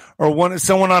Harris or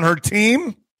someone on her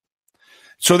team?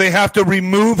 So they have to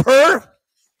remove her?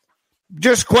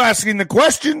 Just asking the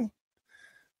question.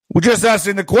 We're just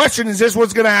asking the question, is this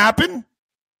what's going to happen?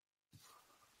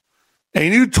 A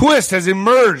new twist has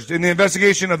emerged in the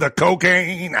investigation of the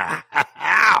cocaine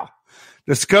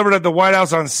discovered at the White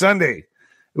House on Sunday.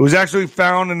 It was actually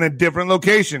found in a different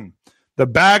location. The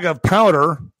bag of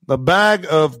powder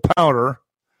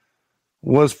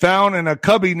was found in a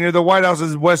cubby near the White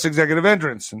House's West Executive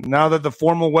entrance. Now that the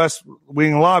formal West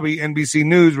Wing lobby, NBC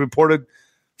News reported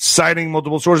citing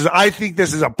multiple sources. I think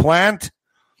this is a plant.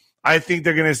 I think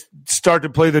they're going to start to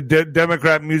play the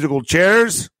Democrat musical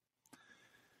chairs.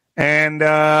 And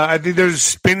I think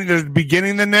they're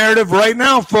beginning the narrative right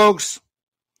now, folks.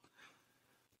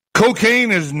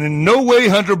 Cocaine is in no way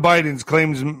Hunter Biden's,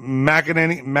 claims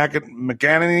McEnany.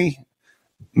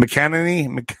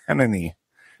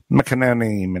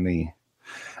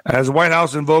 As White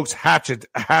House invokes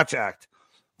Hatch Act.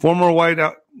 Former White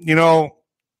House,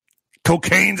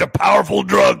 cocaine's a powerful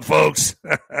drug, folks.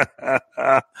 Don't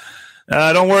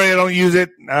worry, I don't use it.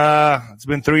 It's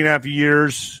been 3.5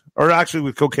 years. Or actually,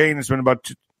 with cocaine, it's been about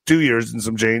 2 years and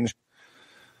some change.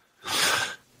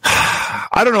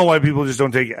 I don't know why people just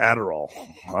don't take Adderall.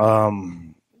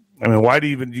 Why do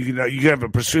you have a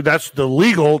pursuit? That's the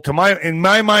legal in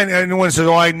my mind. Anyone says,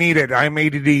 "Oh, I need it. I'm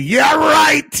ADD." Yeah,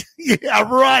 right. Yeah,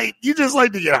 right. You just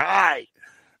like to get high.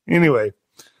 Anyway,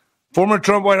 former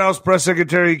Trump White House press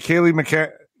secretary Kayleigh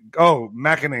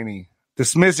McEnany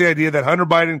dismissed the idea that Hunter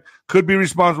Biden could be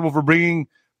responsible for bringing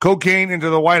cocaine into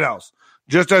the White House,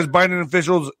 just as Biden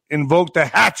officials invoked the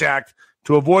Hatch Act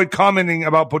to avoid commenting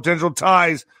about potential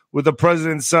ties with the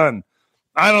president's son.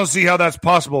 I don't see how that's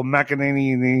possible,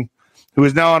 McEnany, who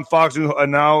is now on Fox News,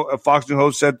 a Fox News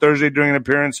host, said Thursday during an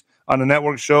appearance on the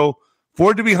network show.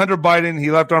 For it to be Hunter Biden, he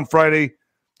left on Friday.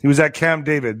 He was at Camp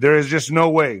David. There is just no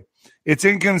way. It's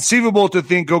inconceivable to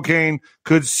think cocaine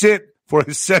could sit for a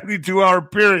 72-hour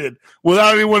period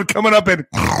without anyone coming up and,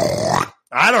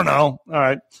 I don't know. All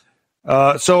right.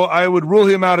 So I would rule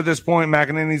him out at this point.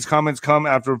 McEnany's comments come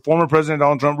after former President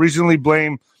Donald Trump recently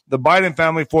blamed the Biden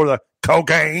family for the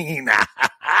cocaine.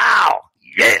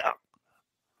 Yeah.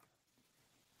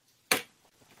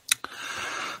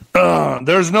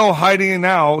 There's no hiding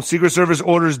now. Secret Service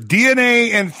orders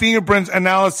DNA and fingerprints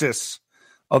analysis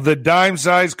of the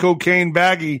dime-sized cocaine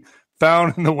baggie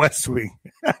found in the West Wing.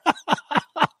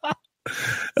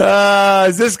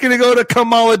 Is this going to go to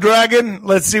Kamala Dragon?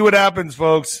 Let's see what happens,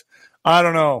 folks. I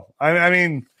don't know. I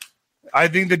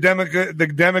think the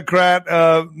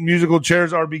Democrat musical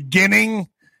chairs are beginning,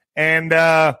 and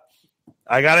I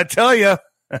got to tell you,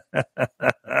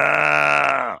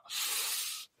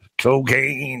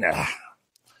 cocaine.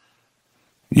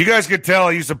 You guys could tell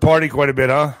I used to party quite a bit,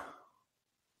 huh?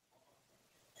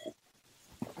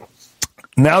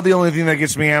 Now the only thing that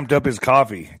gets me amped up is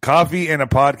coffee. Coffee and a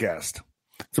podcast.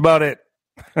 That's about it.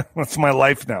 That's my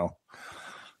life now.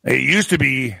 It used to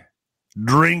be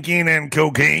drinking and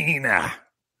cocaine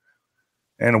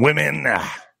and women.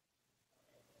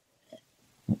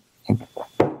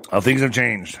 Things have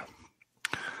changed.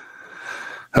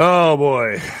 Oh,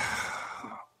 boy.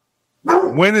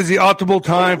 When is the optimal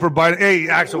time for Biden? Hey,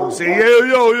 Axel, say,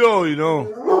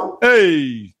 yo,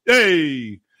 Hey.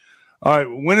 All right,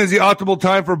 when is the optimal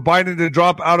time for Biden to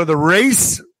drop out of the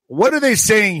race? What are they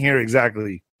saying here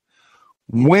exactly?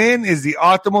 When is the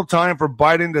optimal time for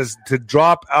Biden to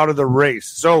drop out of the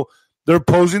race? So they're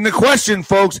posing the question,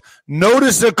 folks.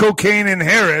 Notice the cocaine in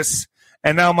Harris.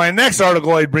 And now my next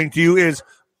article I bring to you is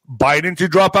Biden to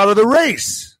drop out of the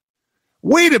race.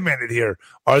 Wait a minute here.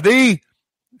 Are they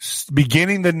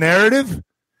beginning the narrative?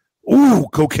 Ooh,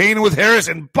 cocaine with Harris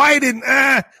and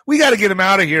Biden. We got to get him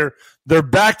out of here. They're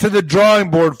back to the drawing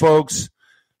board, folks.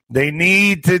 They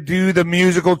need to do the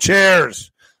musical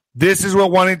chairs. This is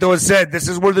what Juanito has said. This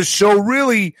is where the show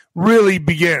really, really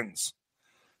begins.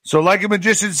 So like a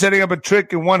magician setting up a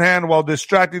trick in one hand while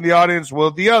distracting the audience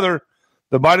with the other,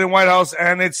 the Biden White House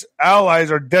and its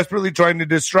allies are desperately trying to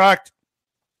distract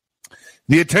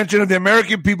the attention of the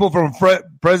American people from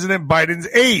President Biden's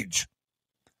age,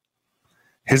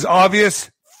 his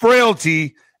obvious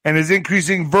frailty, and his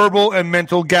increasing verbal and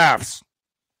mental gaffes.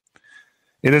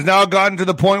 It has now gotten to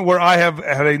the point where I have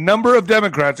had a number of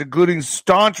Democrats, including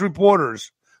staunch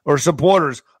reporters or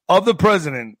supporters of the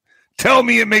president, tell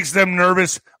me it makes them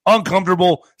nervous,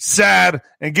 uncomfortable, sad,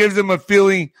 and gives them a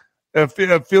feeling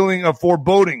of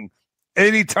foreboding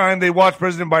anytime they watch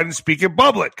President Biden speak in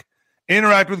public,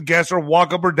 interact with guests, or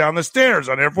walk up or down the stairs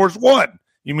on Air Force One.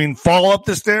 You mean fall up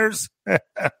the stairs?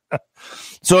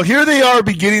 So here they are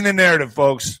beginning the narrative,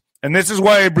 folks. And this is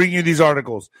why I bring you these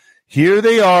articles. Here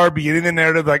they are beginning the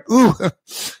narrative like, ooh,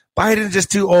 Biden's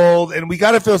just too old, and we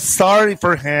got to feel sorry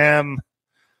for him.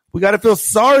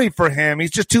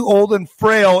 He's just too old and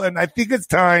frail, and I think it's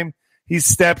time he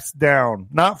steps down.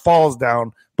 Not falls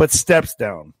down, but steps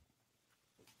down.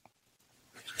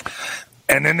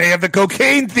 And then they have the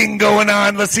cocaine thing going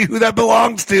on. Let's see who that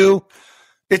belongs to.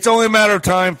 It's only a matter of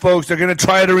time, folks. They're going to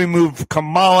try to remove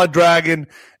Kamala Dragon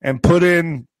and put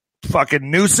in fucking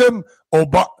Newsom,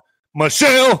 Obama,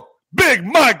 Michelle, Big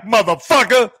Mike,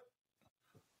 motherfucker.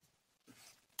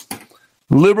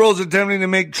 Liberals attempting to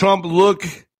make Trump look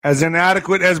as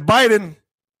inadequate as Biden.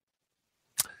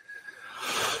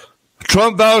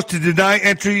 Trump vows to deny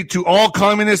entry to all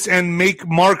communists and make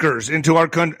markers into our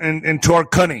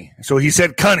country. So he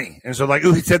said cunny. And so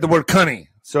he said the word cunny.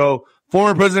 So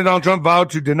former President Donald Trump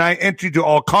vowed to deny entry to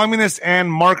all communists and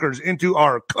markers into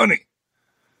our country.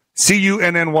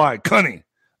 C-U-N-N-Y, cunny.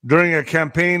 During a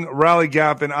campaign rally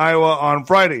gap in Iowa on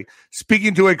Friday.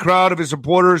 Speaking to a crowd of his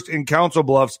supporters in Council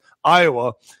Bluffs,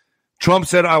 Iowa, Trump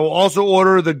said, I will also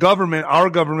order our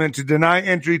government, to deny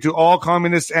entry to all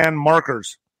communists and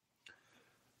markers.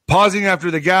 Pausing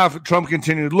after the gaffe, Trump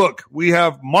continued, look, we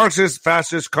have Marxist,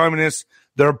 fascist, communists.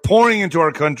 They're pouring into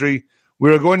our country.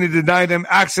 We are going to deny them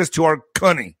access to our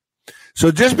country.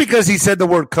 So just because he said the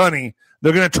word cunny,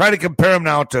 they're going to try to compare him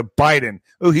now to Biden.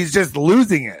 Oh, he's just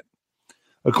losing it.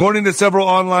 According to several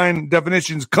online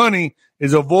definitions, cunny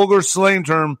is a vulgar slang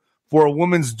term for a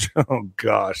woman's,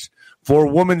 for a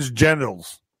woman's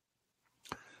genitals.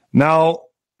 Now,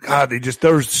 God,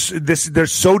 they're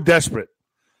so desperate.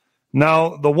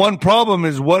 Now, the one problem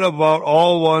is, what about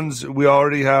all ones we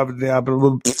already have?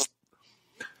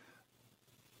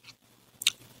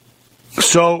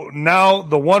 So now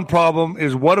the one problem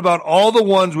is, what about all the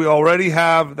ones we already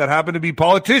have that happen to be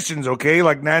politicians, okay?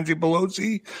 Like Nancy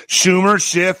Pelosi, Schumer,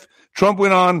 Schiff. Trump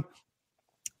went on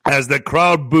as the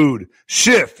crowd booed.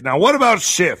 Schiff. Now, what about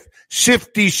Schiff?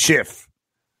 Shifty Schiff.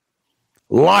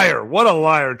 Liar. What a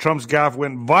liar. Trump's gaffe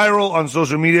went viral on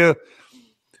social media,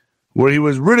 where he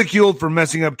was ridiculed for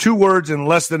messing up 2 words in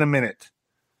less than a minute.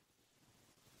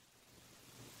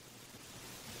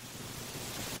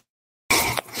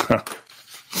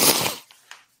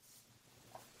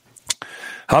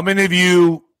 How many of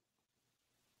you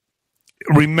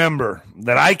remember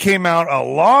that I came out a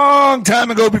long time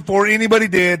ago before anybody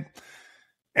did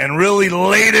and really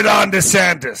laid it on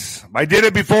DeSantis? I did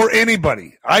it before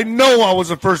anybody. I know I was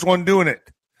the first one doing it.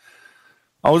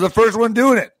 I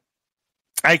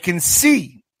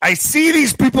see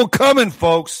these people coming,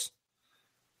 folks.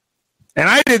 And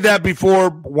I did that before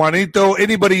Juanito,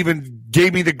 anybody even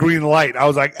gave me the green light. I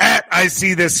was like, I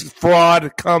see this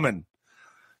fraud coming.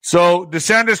 So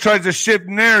DeSantis tries to shift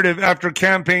narrative after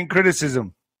campaign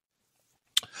criticism.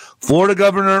 Florida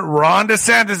Governor Ron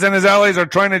DeSantis and his allies are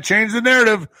trying to change the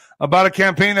narrative about a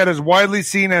campaign that is widely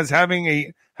seen as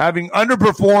having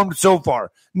underperformed so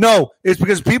far. No, it's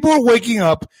because people are waking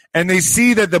up and they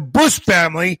see that the Bush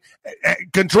family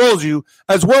controls you,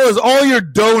 as well as all your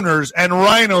donors and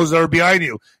rhinos that are behind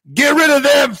you. Get rid of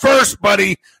them first,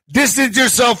 buddy. Distance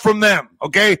yourself from them,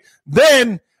 okay?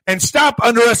 And stop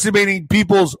underestimating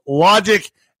people's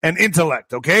logic and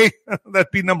intellect, okay?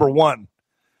 That'd be number one.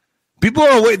 People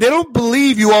are awake. They don't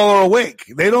believe you all are awake.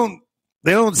 They don't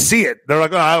see it. They're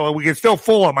like, oh, we can still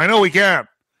fool them. I know we can.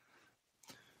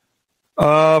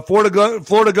 Florida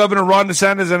Governor Ron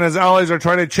DeSantis and his allies are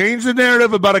trying to change the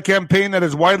narrative about a campaign that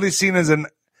is widely seen as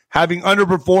having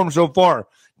underperformed so far.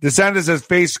 DeSantis has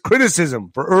faced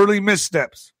criticism for early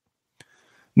missteps,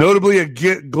 notably a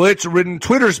glitch-ridden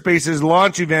Twitter Spaces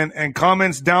launch event and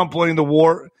comments downplaying the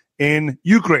war in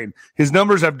Ukraine. His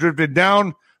numbers have drifted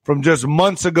down from just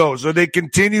months ago, so they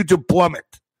continue to plummet.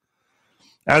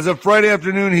 As of Friday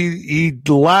afternoon, he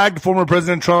lagged former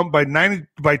President Trump by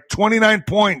 29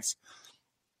 points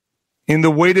in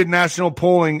the weighted national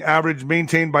polling average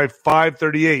maintained by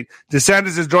 538.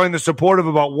 DeSantis is drawing the support of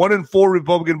about 1 in 4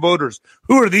 Republican voters.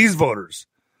 Who are these voters?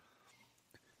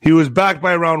 He was backed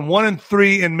by around 1 in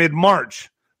 3 in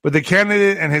mid-March, but the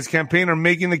candidate and his campaign are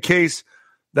making the case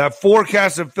that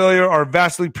forecasts of failure are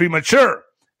vastly premature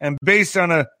and based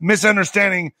on a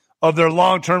misunderstanding of their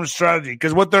long-term strategy.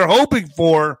 Because what they're hoping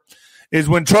for is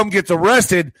when Trump gets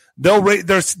arrested,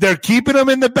 they're keeping him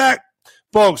in the back.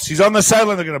 Folks, he's on the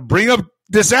sideline. They're going to bring up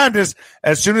DeSantis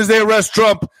as soon as they arrest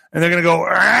Trump, and they're going to go,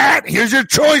 here's your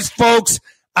choice, folks.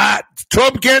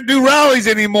 Trump can't do rallies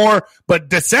anymore, but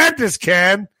DeSantis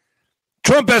can.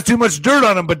 Trump has too much dirt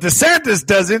on him, but DeSantis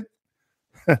doesn't.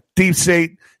 Deep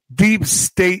state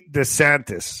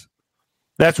DeSantis.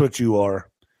 That's what you are,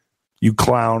 you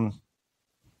clown.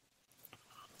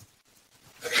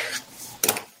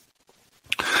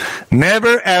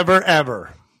 Never, ever, ever.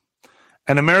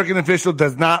 An American official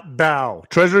does not bow.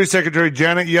 Treasury Secretary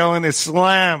Janet Yellen is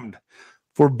slammed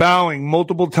for bowing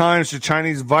multiple times to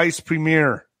Chinese vice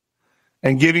premier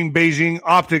and giving Beijing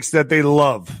optics that they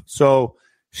love. So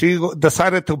she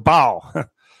decided to bow.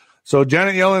 So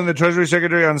Janet Yellen, the Treasury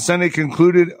Secretary, on Sunday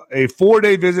concluded a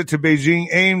 4-day visit to Beijing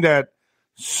aimed at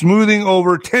smoothing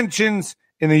over tensions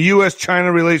in the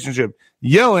U.S.-China relationship.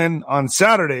 Yellen, on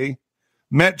Saturday,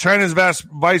 met China's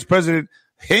Vice President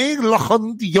He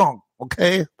Leheng,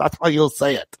 okay? That's how you'll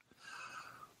say it.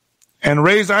 And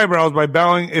raised eyebrows by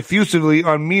bowing effusively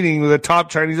on meeting with a top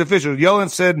Chinese official.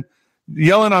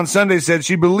 Yellen on Sunday said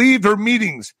she believed her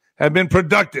meetings had been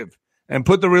productive and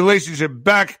put the relationship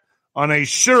back on a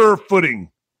sure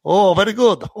footing. Oh, very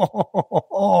good.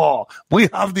 We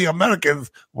have the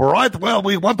Americans right where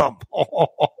we want them.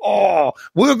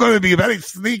 We're going to be very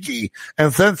sneaky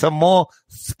and send some more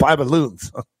spy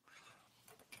balloons.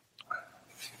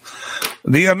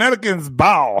 The Americans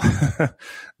bow.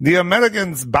 The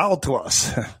Americans bow to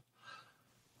us.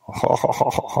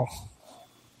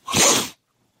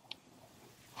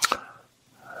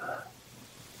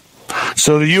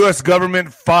 So the U.S.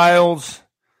 government files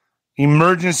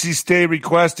emergency stay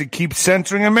request to keep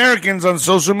censoring Americans on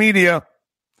social media.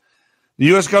 The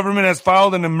U.S. government has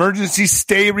filed an emergency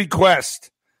stay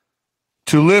request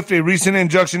to lift a recent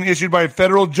injunction issued by a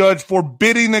federal judge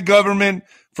forbidding the government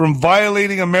from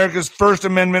violating America's First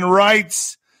Amendment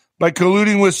rights by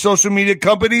colluding with social media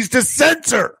companies to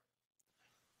censor.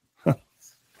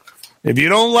 If you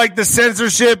don't like the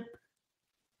censorship,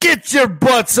 get your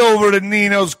butts over to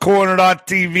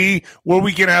Nino'sCorner.tv where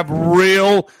we can have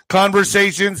real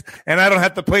conversations and I don't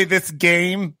have to play this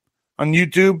game on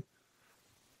YouTube.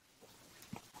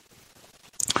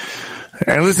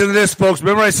 And listen to this, folks.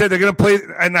 Remember I said they're going to play,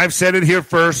 and I've said it here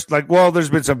first, like, well, there's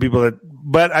been some people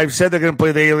but I've said they're going to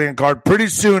play the alien card. Pretty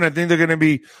soon, I think they're going to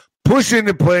be pushing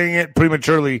to playing it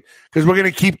prematurely because we're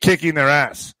going to keep kicking their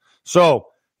ass. So,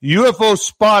 UFO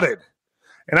spotted.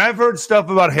 And I've heard stuff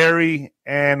about Harry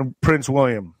and Prince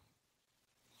William.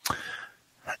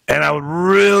 And I would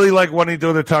really like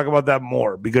Juanito to talk about that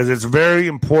more because it's very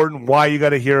important why you got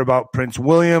to hear about Prince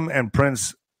William and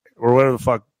Prince, or whatever the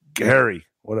fuck, Harry.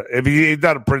 If he's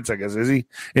not a prince, I guess, is he?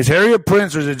 Is Harry a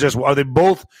prince or is it just, are they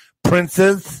both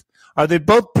princes? Are they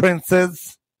both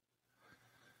princes?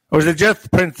 Or is it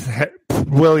just Prince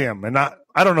William? And not,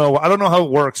 I don't know. I don't know how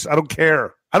it works. I don't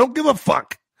care. I don't give a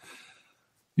fuck.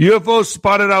 UFOs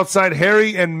spotted outside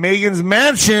Harry and Meghan's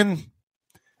mansion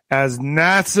as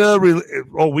NASA.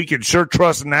 We can sure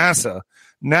trust NASA.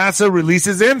 NASA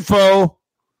releases info.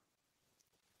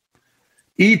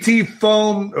 E.T.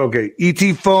 phone,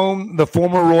 the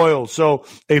former royal. So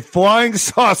a flying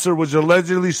saucer was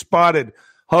allegedly spotted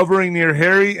hovering near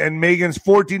Harry and Meghan's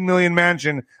 $14 million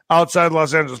mansion outside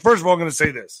Los Angeles. First of all, I'm going to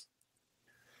say this.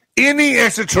 Any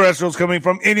extraterrestrials coming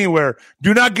from anywhere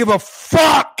do not give a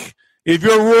fuck if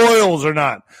you're royals or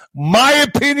not. My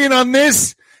opinion on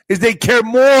this is they care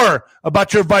more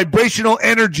about your vibrational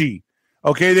energy.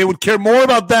 Okay, they would care more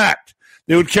about that.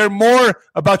 They would care more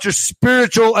about your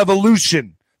spiritual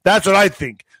evolution. That's what I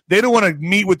think. They don't want to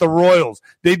meet with the royals.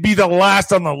 They'd be the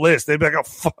last on the list. They'd be like, oh,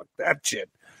 fuck that shit.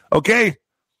 Okay?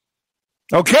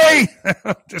 Okay?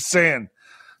 Just saying.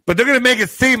 But they're going to make it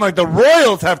seem like the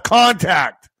royals have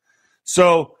contact.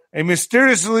 So a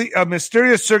mysterious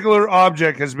circular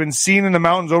object has been seen in the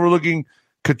mountains overlooking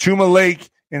Cachuma Lake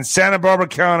in Santa Barbara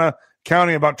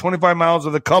County, about 25 miles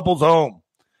of the couple's home.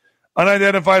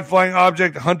 Unidentified flying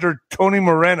object hunter Tony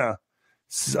Morena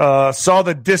saw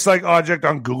the disc-like object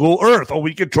on Google Earth. Oh,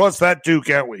 we can trust that too,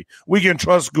 can't we? We can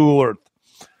trust Google Earth.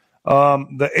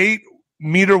 The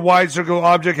 8-meter-wide circular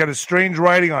object had a strange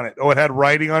writing on it. Oh, it had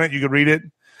writing on it. You could read it.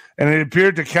 And it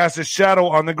appeared to cast a shadow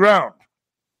on the ground.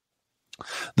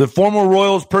 The former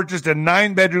royals purchased a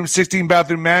 9-bedroom,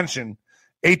 16-bathroom mansion,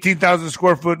 18,000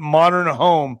 square foot modern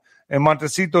home in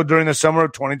Montecito during the summer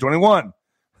of 2021.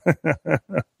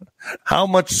 How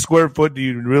much square foot do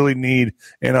you really need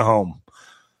in a home?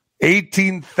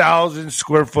 18,000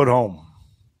 square foot home.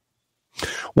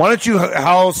 Why don't you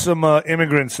house some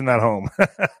immigrants in that home?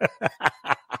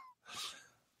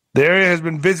 The area has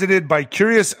been visited by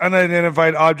curious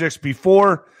unidentified objects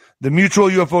before. The Mutual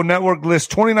UFO Network lists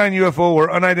 29 UFO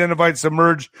or unidentified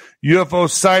submerged UFO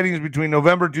sightings between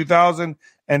November 2000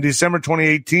 and December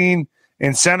 2018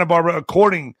 in Santa Barbara,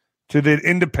 according to the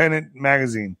Independent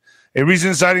magazine. A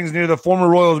recent sightings near the former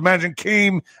royals' mansion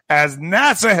came as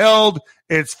NASA held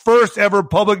its first ever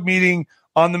public meeting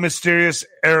on the mysterious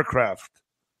aircraft.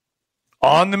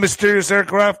 On the mysterious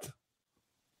aircraft?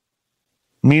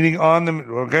 Meeting on the...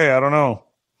 Okay, I don't know.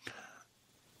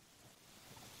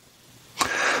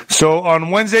 So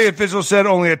on Wednesday, officials said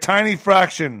only a tiny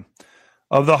fraction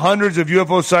of the hundreds of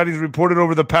UFO sightings reported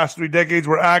over the past 3 decades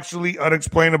were actually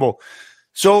unexplainable.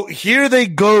 So here they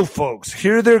go, folks.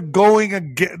 Here they're going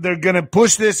again. They're going to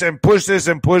push this and push this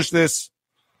and push this.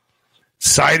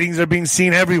 Sightings are being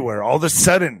seen everywhere all of a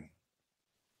sudden.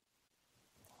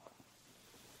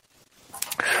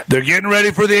 They're getting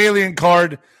ready for the alien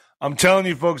card. I'm telling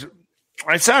you, folks,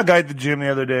 I saw a guy at the gym the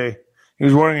other day. He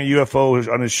was wearing a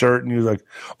UFO on his shirt, and he was like,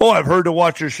 "Oh, I've heard to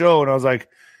watch your show." And I was like,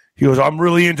 he goes, "I'm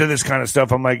really into this kind of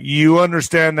stuff." I'm like, "You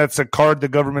understand that's a card the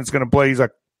government's going to play?" He's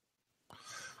like,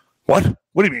 "What?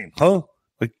 What do you mean? Huh?"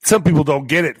 Like, some people don't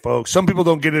get it, folks. Some people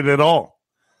don't get it at all.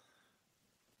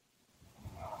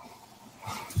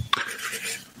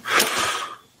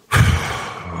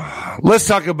 Let's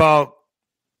talk about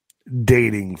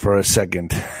dating for a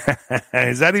second.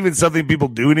 Is that even something people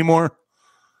do anymore?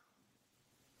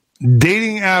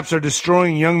 Dating apps are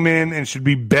destroying young men and should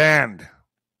be banned.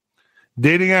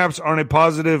 Dating apps aren't a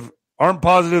positive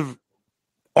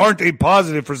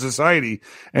for society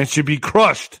and should be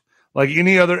crushed like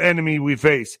any other enemy we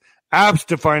face. Apps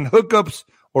to find hookups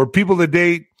or people to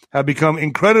date have become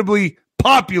incredibly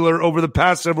popular over the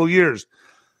past several years.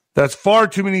 That's far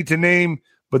too many to name,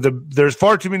 but there's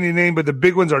far too many to name, but the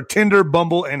big ones are Tinder,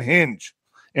 Bumble, and Hinge.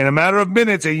 In a matter of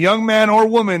minutes, a young man or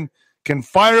woman can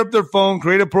fire up their phone,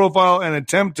 create a profile, and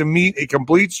attempt to meet a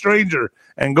complete stranger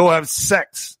and go have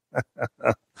sex.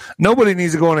 Nobody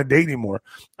needs to go on a date anymore.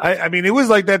 I mean, it was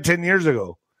like that 10 years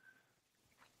ago.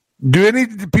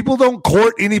 People don't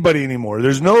court anybody anymore.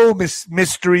 There's no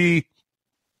mystery.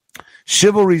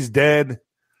 Chivalry's dead.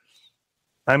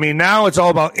 I mean, now it's all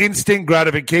about instant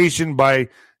gratification by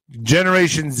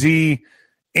Generation Z.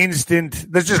 Let's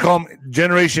just call them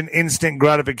Generation Instant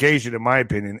Gratification, in my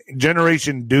opinion.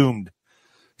 Generation doomed.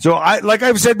 So, like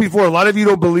I've said before, a lot of you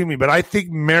don't believe me, but I think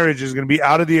marriage is going to be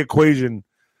out of the equation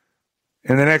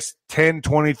in the next 10,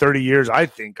 20, 30 years, I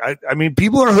think. I mean,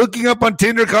 people are hooking up on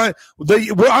Tinder.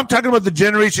 I'm talking about the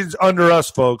generations under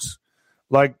us, folks.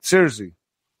 Like, seriously.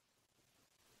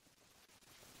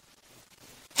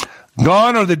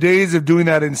 Gone are the days of doing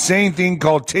that insane thing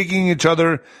called taking each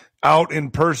other out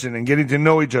in person and getting to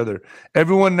know each other.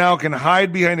 Everyone now can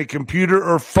hide behind a computer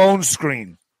or phone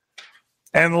screen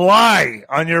and lie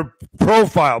on your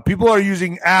profile. People are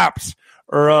using apps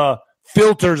or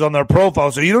filters on their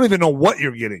profile, so you don't even know what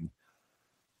you're getting.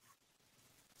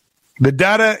 The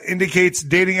data indicates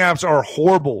dating apps are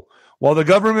horrible. While the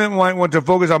government might want to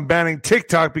focus on banning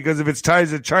TikTok because of its ties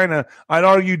to China, I'd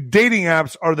argue dating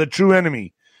apps are the true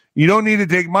enemy. You don't need to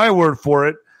take my word for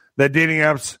it that dating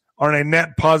apps aren't a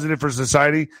net positive for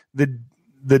society. The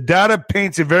data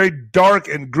paints a very dark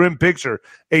and grim picture.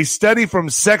 A study from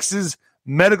Sex's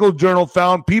medical journal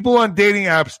found people on dating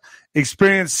apps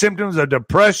experience symptoms of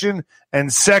depression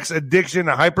and sex addiction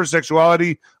and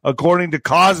hypersexuality, according to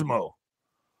Cosmo.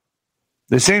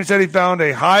 The same study found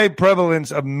a high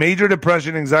prevalence of major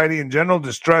depression, anxiety, and general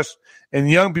distress in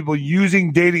young people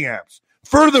using dating apps.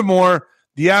 Furthermore,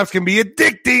 the apps can be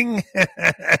addicting.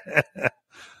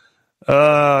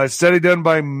 A study done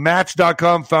by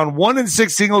Match.com found 1 in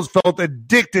 6 singles felt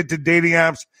addicted to dating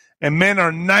apps, and men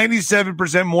are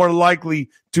 97% more likely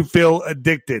to feel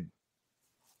addicted.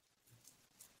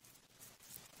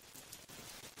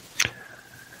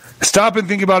 Stop and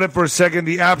think about it for a second.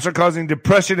 The apps are causing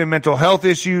depression and mental health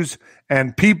issues,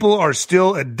 and people are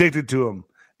still addicted to them.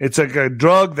 It's like a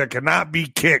drug that cannot be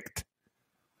kicked.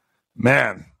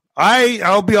 Man,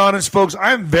 I'll be honest, folks,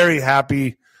 I'm very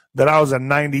happy that I was a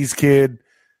 90s kid,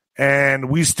 and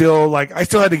I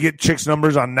still had to get chicks'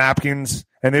 numbers on napkins,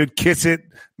 and they would kiss it.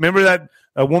 Remember that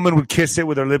a woman would kiss it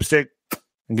with her lipstick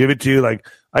and give it to you? Like,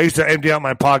 I used to empty out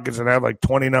my pockets and have like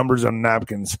 20 numbers on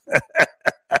napkins.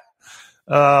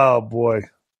 Oh, boy.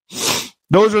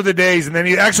 Those were the days, and then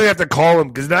you actually have to call them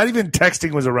because not even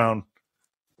texting was around.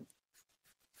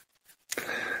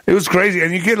 It was crazy,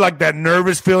 and you get like that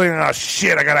nervous feeling, oh,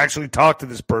 shit, I got to actually talk to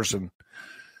this person.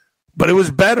 But it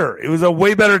was better. It was a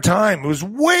way better time. It was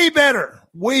way better.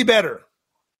 Way better.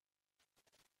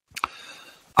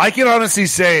 I can honestly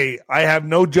say I have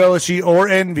no jealousy or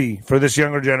envy for this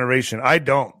younger generation. I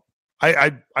don't.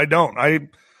 I don't. I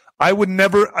would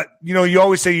never. You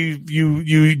always say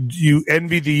you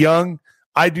envy the young.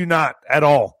 I do not at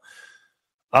all.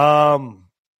 I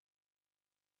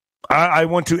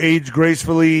want to age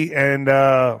gracefully, and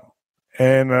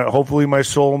hopefully my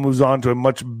soul moves on to a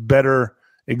much better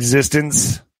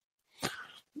existence.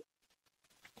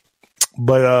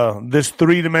 But this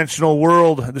three-dimensional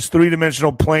world, this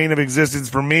three-dimensional plane of existence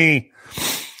for me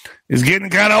is getting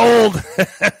kind of old.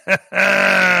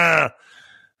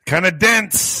 Kind of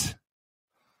dense.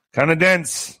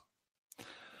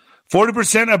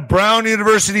 40% of Brown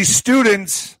University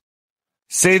students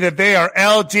say that they are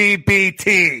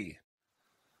LGBT.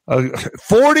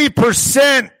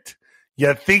 40%.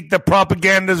 You think the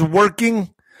propaganda is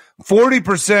working?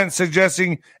 40%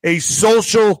 suggesting a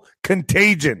social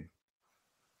contagion.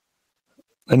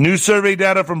 A new survey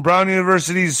data from Brown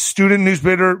University's student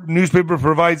newspaper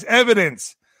provides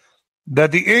evidence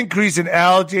that the increase in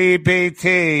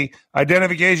LGBT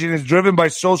identification is driven by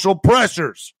social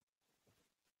pressures.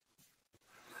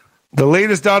 The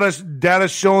latest data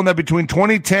shown that between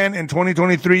 2010 and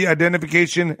 2023,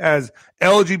 identification as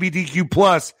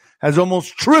LGBTQ+ has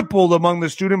almost tripled among the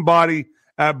student body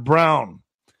at Brown.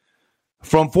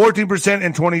 From 14%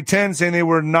 in 2010 saying they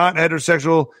were not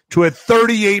heterosexual to a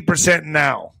 38%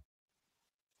 now.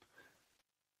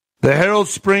 The Herald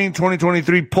Spring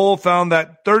 2023 poll found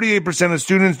that 38% of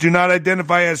students do not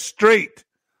identify as straight,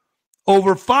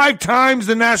 over 5 times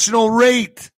the national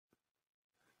rate.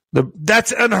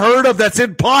 That's unheard of. That's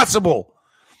impossible.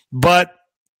 But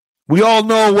we all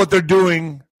know what they're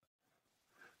doing.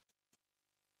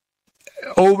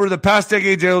 Over the past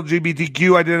decades,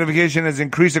 LGBTQ identification has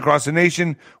increased across the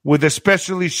nation, with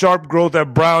especially sharp growth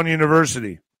at Brown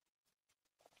University.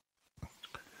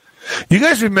 You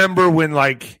guys remember when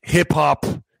like hip hop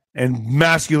and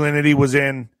masculinity was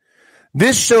in?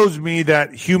 This shows me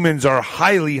that humans are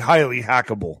highly, highly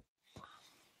hackable.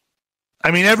 I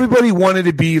mean, everybody wanted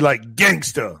to be like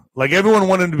gangsta. Like everyone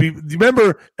wanted to be. Do you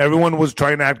remember everyone was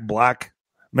trying to act black?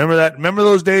 Remember that? Remember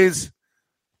those days?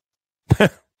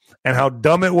 And how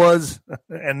dumb it was.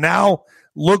 And now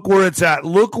look where it's at.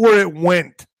 Look where it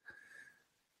went.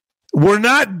 We're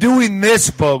not doing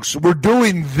this, folks. We're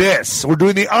doing this. We're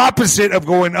doing the opposite of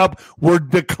going up. We're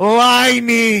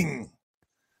declining.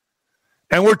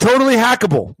 And we're totally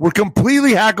hackable. We're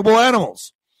completely hackable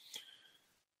animals.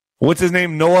 What's his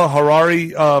name? Noah Harari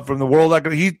from the World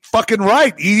Economic. He's fucking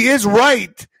right. He is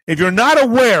right. If you're not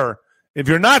aware, if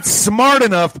you're not smart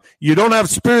enough, you don't have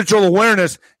spiritual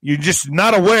awareness, you're just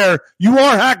not aware, you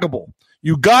are hackable.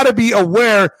 You got to be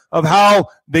aware of how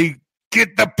they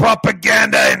get the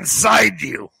propaganda inside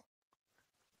you.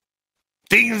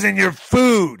 Things in your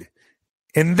food.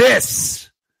 In this.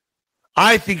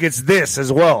 I think it's this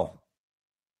as well.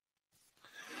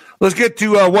 Let's get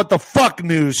to what the fuck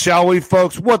news, shall we,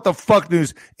 folks? What the fuck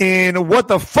news? In what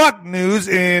the fuck news?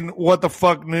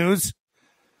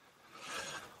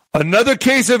 Another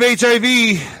case of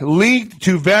HIV linked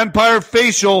to vampire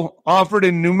facial offered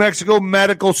in New Mexico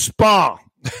medical spa.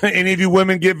 Any of you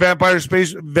women get vampire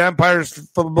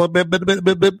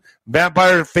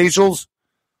facials?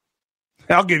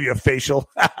 I'll give you a facial.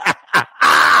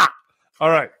 All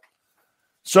right.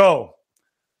 So,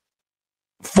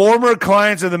 former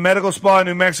clients of the medical spa in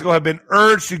New Mexico have been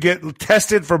urged to get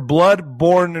tested for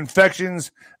blood-borne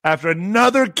infections after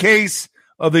another case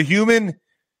of the human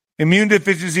immune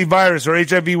deficiency virus, or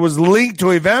HIV, was linked to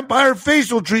a vampire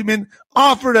facial treatment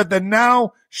offered at the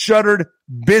now shuttered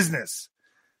business.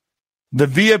 The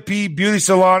VIP Beauty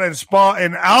Salon and Spa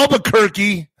in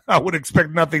Albuquerque, I would expect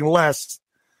nothing less,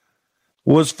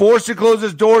 was forced to close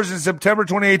its doors in September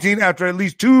 2018 after at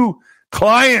least 2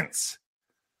 clients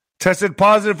tested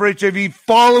positive for HIV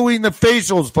following the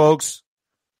facials, folks,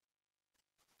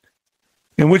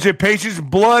 in which a patient's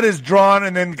blood is drawn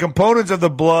and then components of the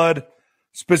blood,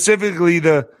 specifically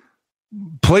the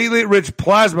platelet-rich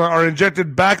plasma, are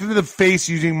injected back into the face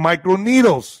using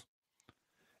microneedles.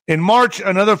 In March,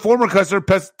 another former customer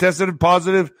tested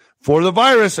positive for the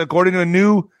virus, according to a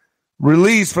new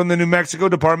release from the New Mexico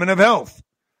Department of Health.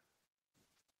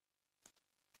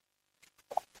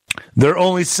 Their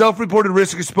only self-reported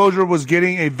risk exposure was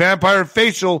getting a vampire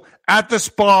facial at the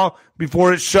spa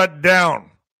before it shut down.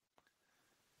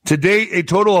 To date, a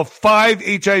total of 5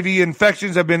 HIV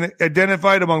infections have been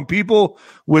identified among people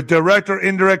with direct or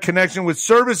indirect connection with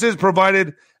services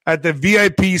provided at the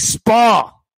VIP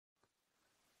spa.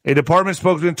 A department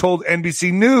spokesman told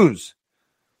NBC News.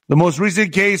 The most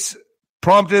recent case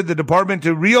prompted the department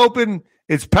to reopen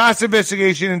its past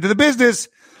investigation into the business.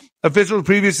 Officials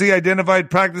previously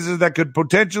identified practices that could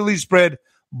potentially spread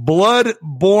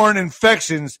blood-borne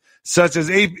infections such as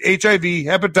HIV,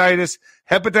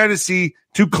 hepatitis C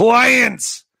to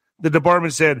clients, the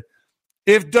department said.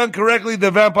 If done correctly,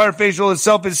 the vampire facial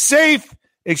itself is safe,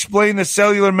 explained the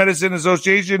Cellular Medicine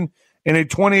Association in a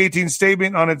 2018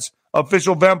 statement on its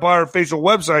official vampire facial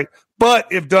website. But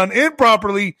if done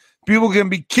improperly, people can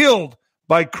be killed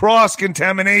by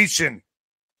cross-contamination.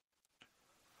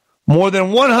 More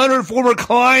than 100 former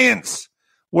clients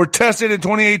were tested in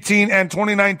 2018 and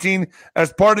 2019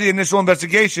 as part of the initial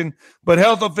investigation, but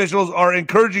health officials are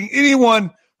encouraging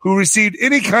anyone who received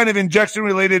any kind of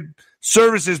injection-related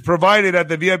services provided at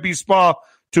the VIP spa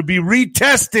to be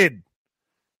retested,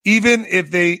 even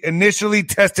if they initially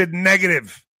tested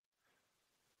negative.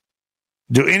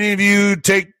 Do any of you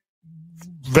take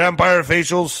vampire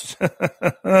facials.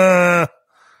 I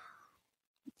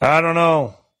don't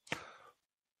know.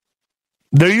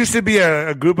 There used to be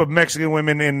a group of Mexican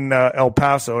women in El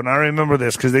Paso, and I remember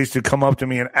this because they used to come up to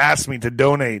me and ask me to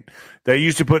donate. They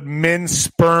used to put men's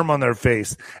sperm on their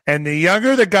face, and the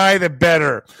younger the guy, the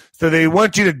better. So they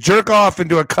want you to jerk off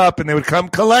into a cup, and they would come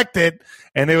collect it,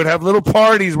 and they would have little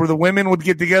parties where the women would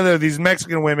get together. These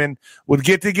Mexican women would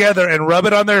get together and rub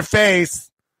it on their face.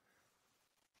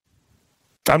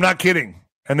 I'm not kidding.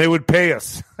 And they would pay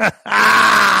us.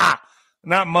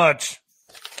 Not much.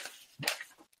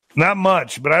 Not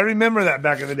much, but I remember that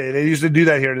back in the day. They used to do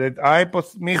that here.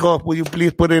 Mijo, will you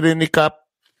please put it in the cup?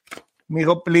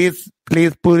 Mijo, please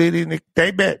put it in the...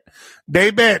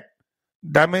 David,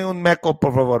 dame un meco,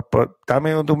 por favor.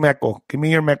 Dame un meco. Give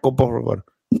me your meco, por favor.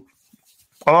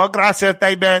 Oh, gracias,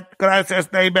 David. Gracias,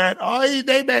 David. Ay,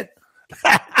 David.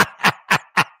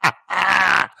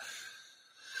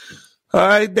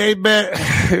 Ay, David.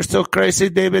 You're so crazy,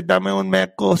 David. Dame un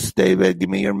mecos, David. Give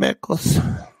me your mecos.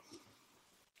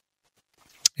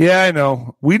 Yeah, I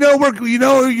know. We know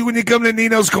when you come to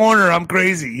Nino's Corner, I'm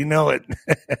crazy. You know it.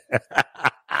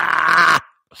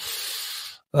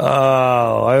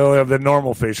 Oh, I only have the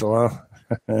normal facial,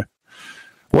 huh?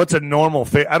 What's a normal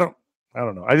face? I don't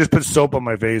know. I just put soap on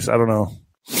my face. I don't know.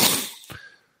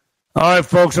 All right,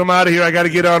 folks, I'm out of here. I got to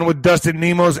get on with Dustin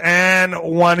Nemos and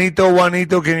Juanito.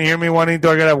 Juanito, can you hear me,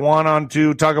 Juanito? I got to have Juan on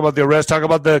to talk about the arrest, talk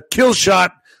about the kill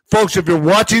shot. Folks, if you're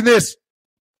watching this,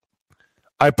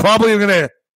 I probably am going to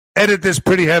edit this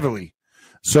pretty heavily.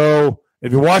 So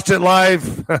if you watched it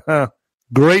live,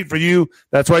 great for you.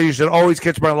 That's why you should always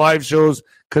catch my live shows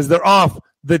because they're off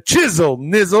the chisel,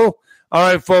 nizzle.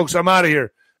 All right, folks, I'm out of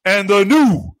here. And the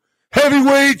new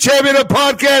heavyweight champion of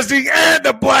podcasting and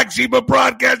the black sheep of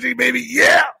broadcasting, baby.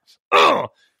 Yeah.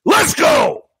 Let's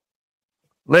go.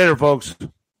 Later, folks.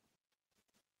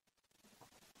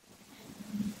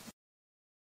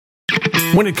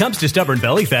 When it comes to stubborn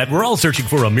belly fat, we're all searching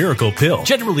for a miracle pill.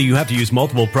 Generally, you have to use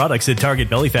multiple products that target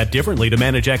belly fat differently to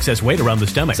manage excess weight around the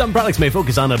stomach. Some products may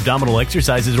focus on abdominal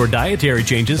exercises or dietary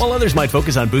changes, while others might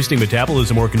focus on boosting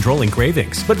metabolism or controlling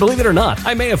cravings. But believe it or not,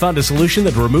 I may have found a solution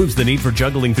that removes the need for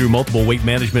juggling through multiple weight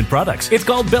management products. It's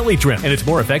called Belly Trim, and it's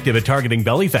more effective at targeting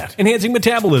belly fat, enhancing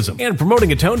metabolism, and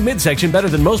promoting a toned midsection better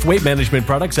than most weight management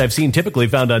products I've seen typically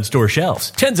found on store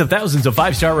shelves. Tens of thousands of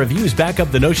 5-star reviews back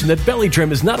up the notion that Belly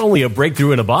Trim is not only a breakthrough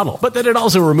in a bottle, but that it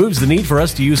also removes the need for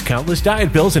us to use countless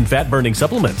diet pills and fat-burning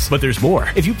supplements. But there's more.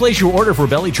 If you place your order for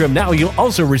Belly Trim now, you'll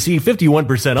also receive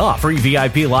 51% off, free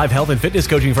VIP live health and fitness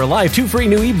coaching for life, 2 free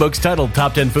new ebooks titled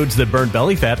Top 10 Foods That Burn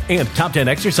Belly Fat and Top 10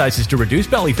 Exercises to Reduce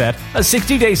Belly Fat, a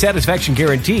 60-day satisfaction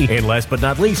guarantee, and last but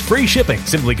not least, free shipping.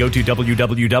 Simply go to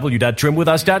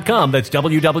www.trimwithus.com. That's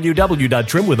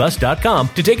www.trimwithus.com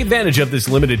to take advantage of this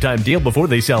limited time deal before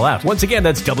they sell out. Once again,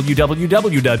 that's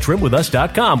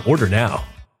www.trimwithus.com. Order now.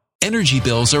 Energy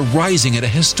bills are rising at a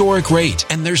historic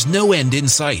rate, and there's no end in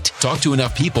sight. Talk to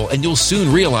enough people, and you'll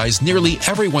soon realize nearly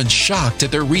everyone's shocked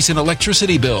at their recent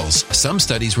electricity bills. Some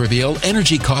studies reveal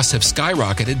energy costs have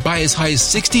skyrocketed by as high as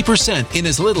 60% in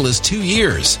as little as 2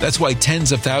 years. That's why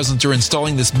tens of thousands are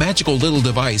installing this magical little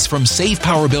device from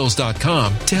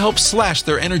SavePowerBills.com to help slash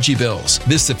their energy bills.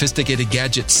 This sophisticated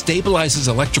gadget stabilizes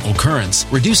electrical currents,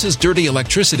 reduces dirty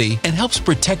electricity, and helps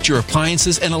protect your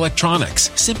appliances and electronics.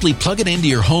 Simply plug it into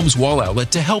your home's wall outlet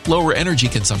to help lower energy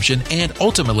consumption and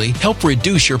ultimately help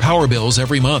reduce your power bills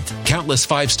every month. Countless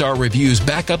 5-star reviews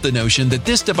back up the notion that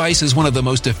this device is one of the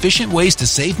most efficient ways to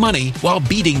save money while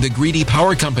beating the greedy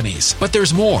power companies. But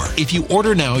there's more. If you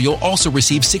order now, you'll also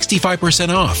receive 65%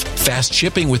 off, fast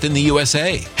shipping within the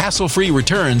USA, hassle-free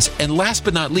returns, and last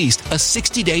but not least, a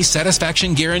 60-day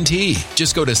satisfaction guarantee.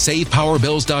 Just go to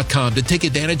SavePowerBills.com to take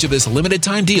advantage of this limited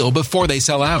time deal before they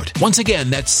sell out. Once again,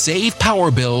 that's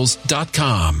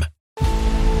SavePowerBills.com.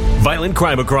 Violent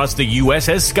crime across the U.S.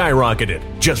 has skyrocketed.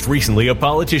 Just recently, a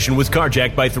politician was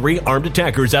carjacked by 3 armed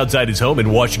attackers outside his home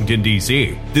in Washington,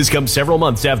 D.C. This comes several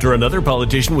months after another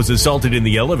politician was assaulted in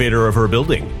the elevator of her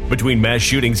building. Between mass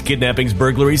shootings, kidnappings,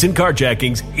 burglaries, and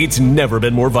carjackings, it's never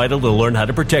been more vital to learn how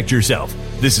to protect yourself.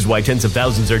 This is why tens of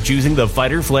thousands are choosing the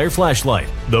Fighter Flare flashlight.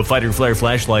 The Fighter Flare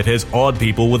flashlight has awed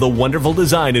people with a wonderful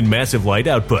design and massive light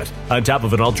output. On top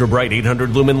of an ultra-bright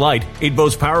 800-lumen light, it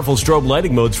boasts powerful strobe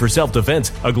lighting modes for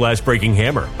self-defense, a glass-breaking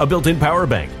hammer, a built-in power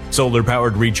bank,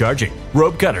 solar-powered recharging,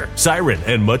 rope cutter, siren,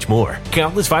 and much more.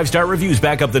 Countless 5-star reviews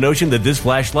back up the notion that this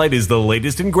flashlight is the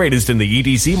latest and greatest in the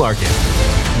EDC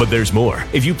market. But there's more.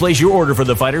 If you place your order for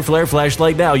the Fighter Flare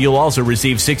flashlight now, you'll also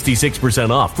receive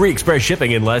 66% off, free express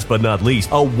shipping, and last but not least,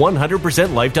 a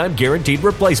 100% lifetime guaranteed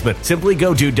replacement. Simply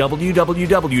go to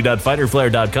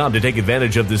www.fighterflare.com to take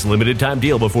advantage of this limited time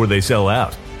deal before they sell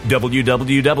out.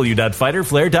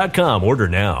 www.fighterflare.com. Order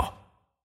now.